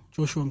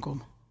 Joshua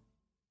Nkomo?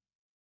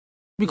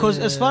 Because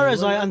as far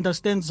as I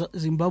understand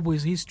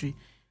Zimbabwe's history,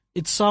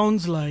 it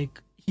sounds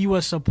like he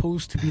was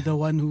supposed to be the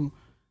one who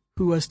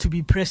was to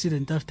be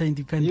president after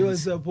independence. He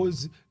was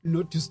supposed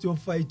not to stop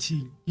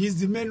fighting. He's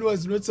the man who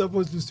was not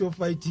supposed to stop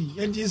fighting,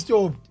 and he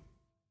stopped.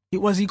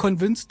 Was he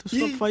convinced to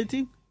stop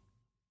fighting?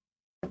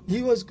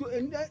 He was good,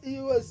 and he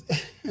was...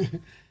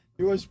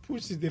 He was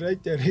pushed in the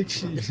right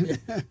direction.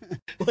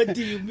 What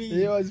do you mean?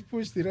 He was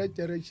pushed in the right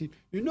direction.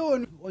 You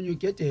know when you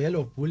get a hell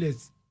of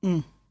bullets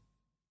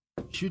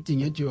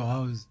shooting at your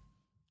house,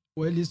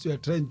 or at least you are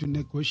trying to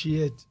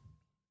negotiate,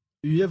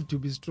 you have to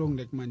be strong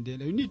like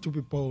Mandela. You need to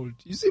be bold.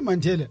 You see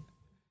Mandela,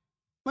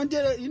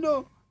 you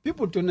know,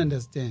 people don't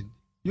understand.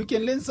 You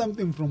can learn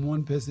something from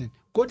one person.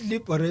 God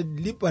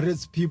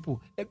liberates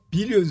people,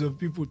 billions of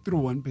people through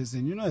one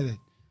person. You know that?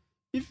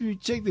 If you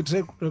check the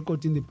track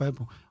record in the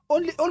Bible,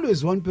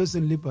 always one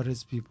person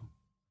liberates people.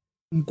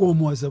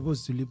 Nkomo was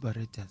supposed to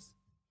liberate us.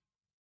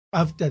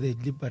 After they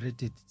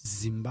liberated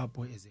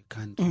Zimbabwe as a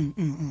country,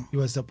 he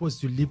was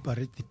supposed to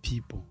liberate the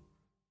people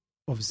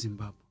of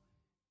Zimbabwe.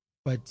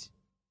 but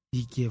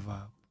he gave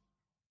up.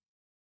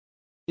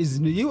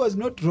 He was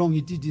not wrong. He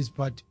did his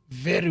part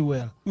very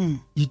well.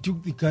 He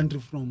took the country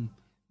from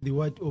the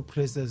white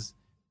oppressors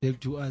back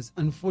to us.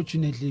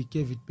 Unfortunately, he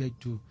gave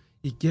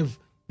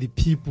the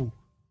people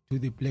to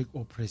the black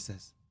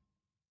oppressors.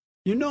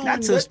 You know,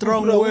 that's a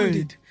strong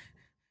word.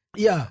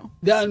 Yeah,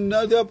 they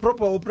are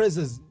proper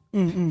oppressors.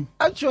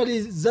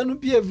 Actually,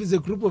 ZANU-PF is a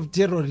group of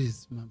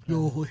terrorists, my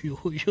brother.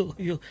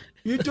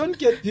 You don't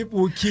get people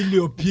who kill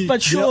your people.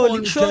 But surely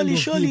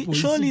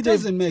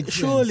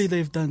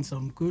they've done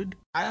some good.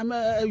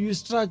 You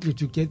struggle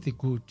to get the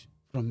good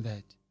from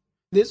that.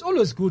 There's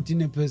always good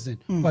in a person,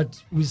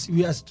 but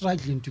we are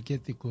struggling to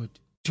get the good.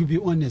 To be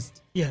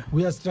honest,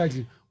 we are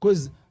struggling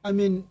because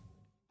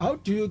how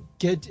do you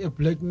get a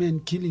black man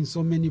killing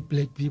so many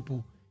black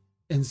people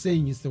and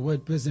saying it's a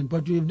white person,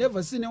 but we've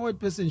never seen a white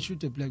person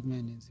shoot a black man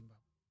in Zimbabwe?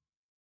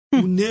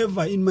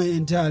 Never in my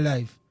entire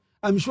life.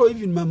 I'm sure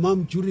even my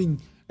mom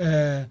during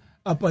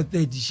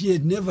apartheid, she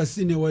had never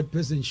seen a white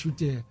person shoot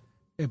a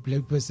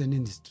black person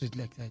in the street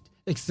like that,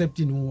 except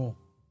in war.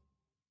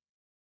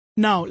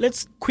 Now,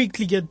 let's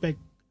quickly get back.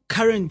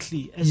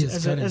 Currently,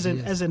 as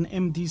an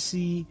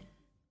MDC,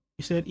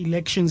 you said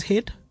elections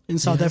hit in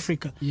South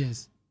Africa.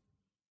 Yes.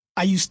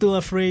 Are you still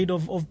afraid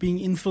of being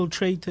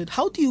infiltrated?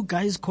 How do you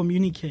guys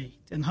communicate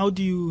and how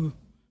do you,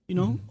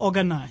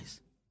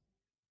 organize?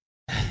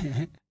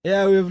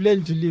 Yeah, we've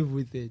learned to live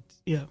with it.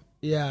 Yeah.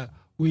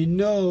 We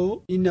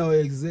know in our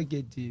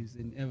executives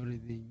and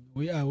everything,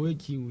 we are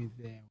working with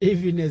them.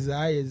 Even as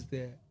high as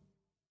the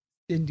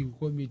standing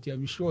committee,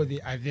 I'm sure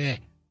they are there.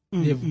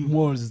 They have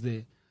malls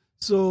there.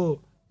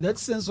 So that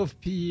sense of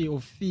fear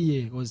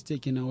was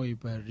taken away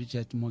by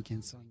Richard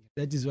Mokensong.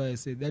 That is why I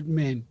say that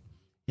man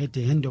had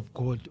the hand of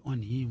God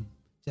on him,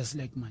 just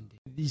like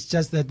Mandela. It's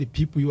just that the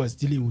people he was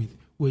dealing with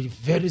were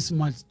very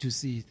smart to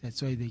see it.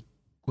 That's why they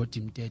got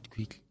him dead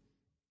quickly.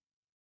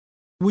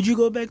 Would you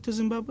go back to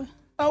Zimbabwe?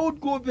 I would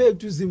go back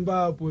to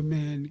Zimbabwe,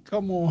 man.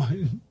 Come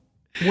on.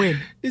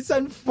 When? It's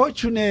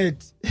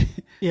unfortunate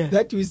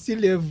that we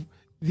still have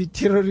the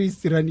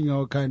terrorists running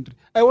our country.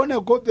 I want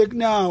to go back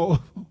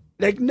now.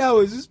 Like now,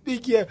 as you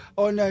speak here,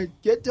 I want to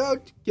get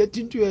out, get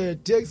into a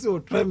taxi or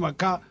drive my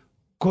car,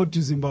 go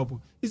to Zimbabwe.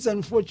 It's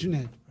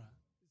unfortunate, bro.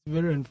 It's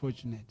very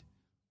unfortunate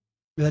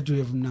that we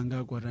have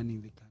Mnangagwa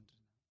running the country.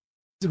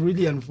 It's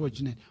really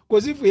unfortunate.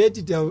 Because if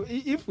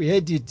we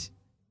had it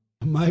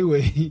my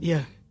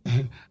way,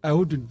 I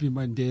wouldn't be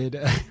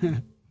Mandela.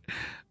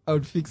 I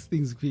would fix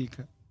things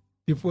quicker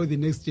before the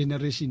next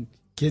generation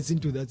gets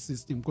into that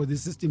system, because the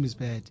system is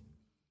bad.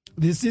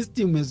 The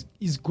system is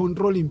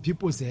controlling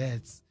people's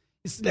heads.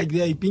 It's like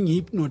they are being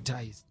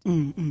hypnotized.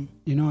 You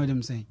know what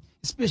I'm saying?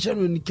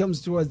 Especially when it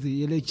comes towards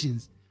the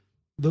elections.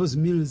 Those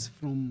meals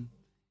from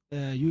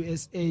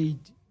USAID,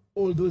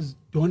 all those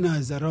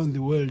donors around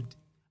the world,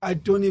 I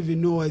don't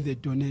even know why they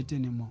donate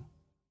anymore.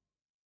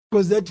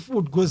 Because that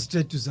food goes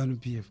straight to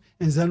ZANU-PF,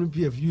 and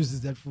ZANU-PF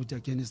uses that food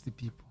against the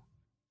people.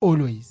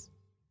 Always.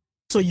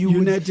 So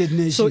United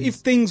Nations. So if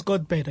things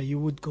got better, you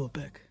would go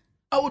back?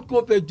 I would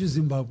go back to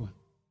Zimbabwe.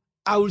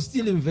 I would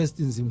still invest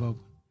in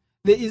Zimbabwe.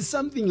 There is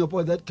something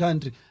about that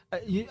country.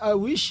 I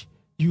wish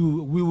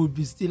we would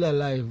be still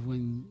alive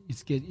when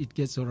it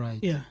gets all right.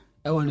 Yeah.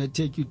 I want to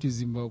take you to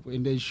Zimbabwe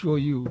and then show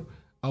you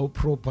how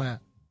proper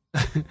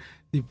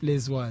the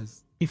place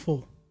was.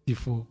 Before.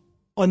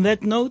 On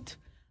that note,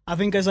 I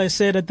think as I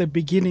said at the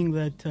beginning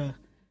that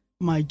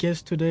my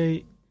guest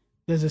today,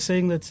 there's a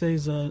saying that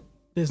says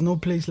there's no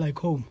place like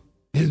home.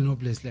 There's no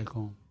place like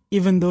home.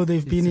 Even though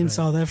they've been in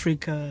South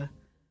Africa,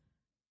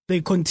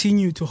 they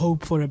continue to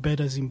hope for a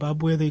better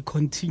Zimbabwe. They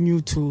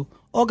continue to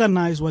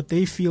organize what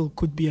they feel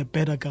could be a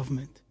better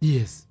government.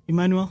 Yes.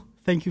 Emmanuel,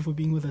 thank you for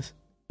being with us.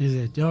 Is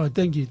it? Oh,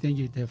 thank you,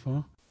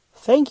 Tefo.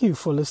 Thank you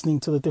for listening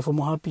to the Tefo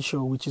Mohapi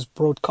Show, which is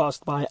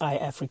broadcast by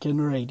iAfrican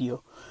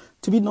Radio.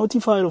 To be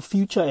notified of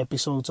future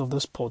episodes of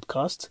this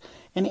podcast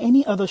and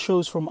any other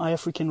shows from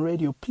iAfrican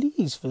Radio,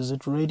 please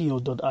visit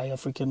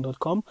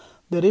radio.iafrican.com.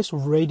 That is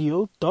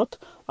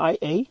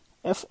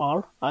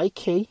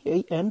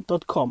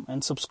radio.iafrican.com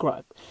and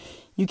subscribe.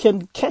 You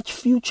can catch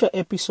future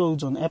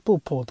episodes on Apple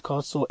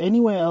Podcasts or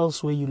anywhere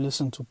else where you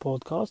listen to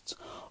podcasts.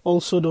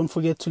 Also, don't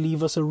forget to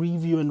leave us a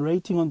review and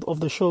rating of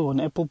the show on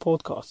Apple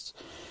Podcasts.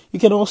 You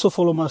can also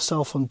follow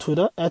myself on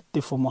Twitter at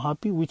Tefo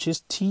Mohapi, which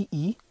is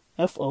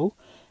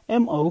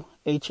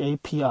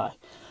TEFOMOHAPI.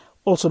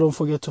 Also, don't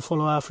forget to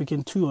follow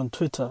African 2 on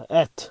Twitter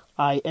at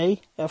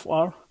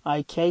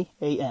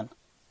IAFRIKAN.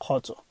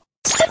 Khotso.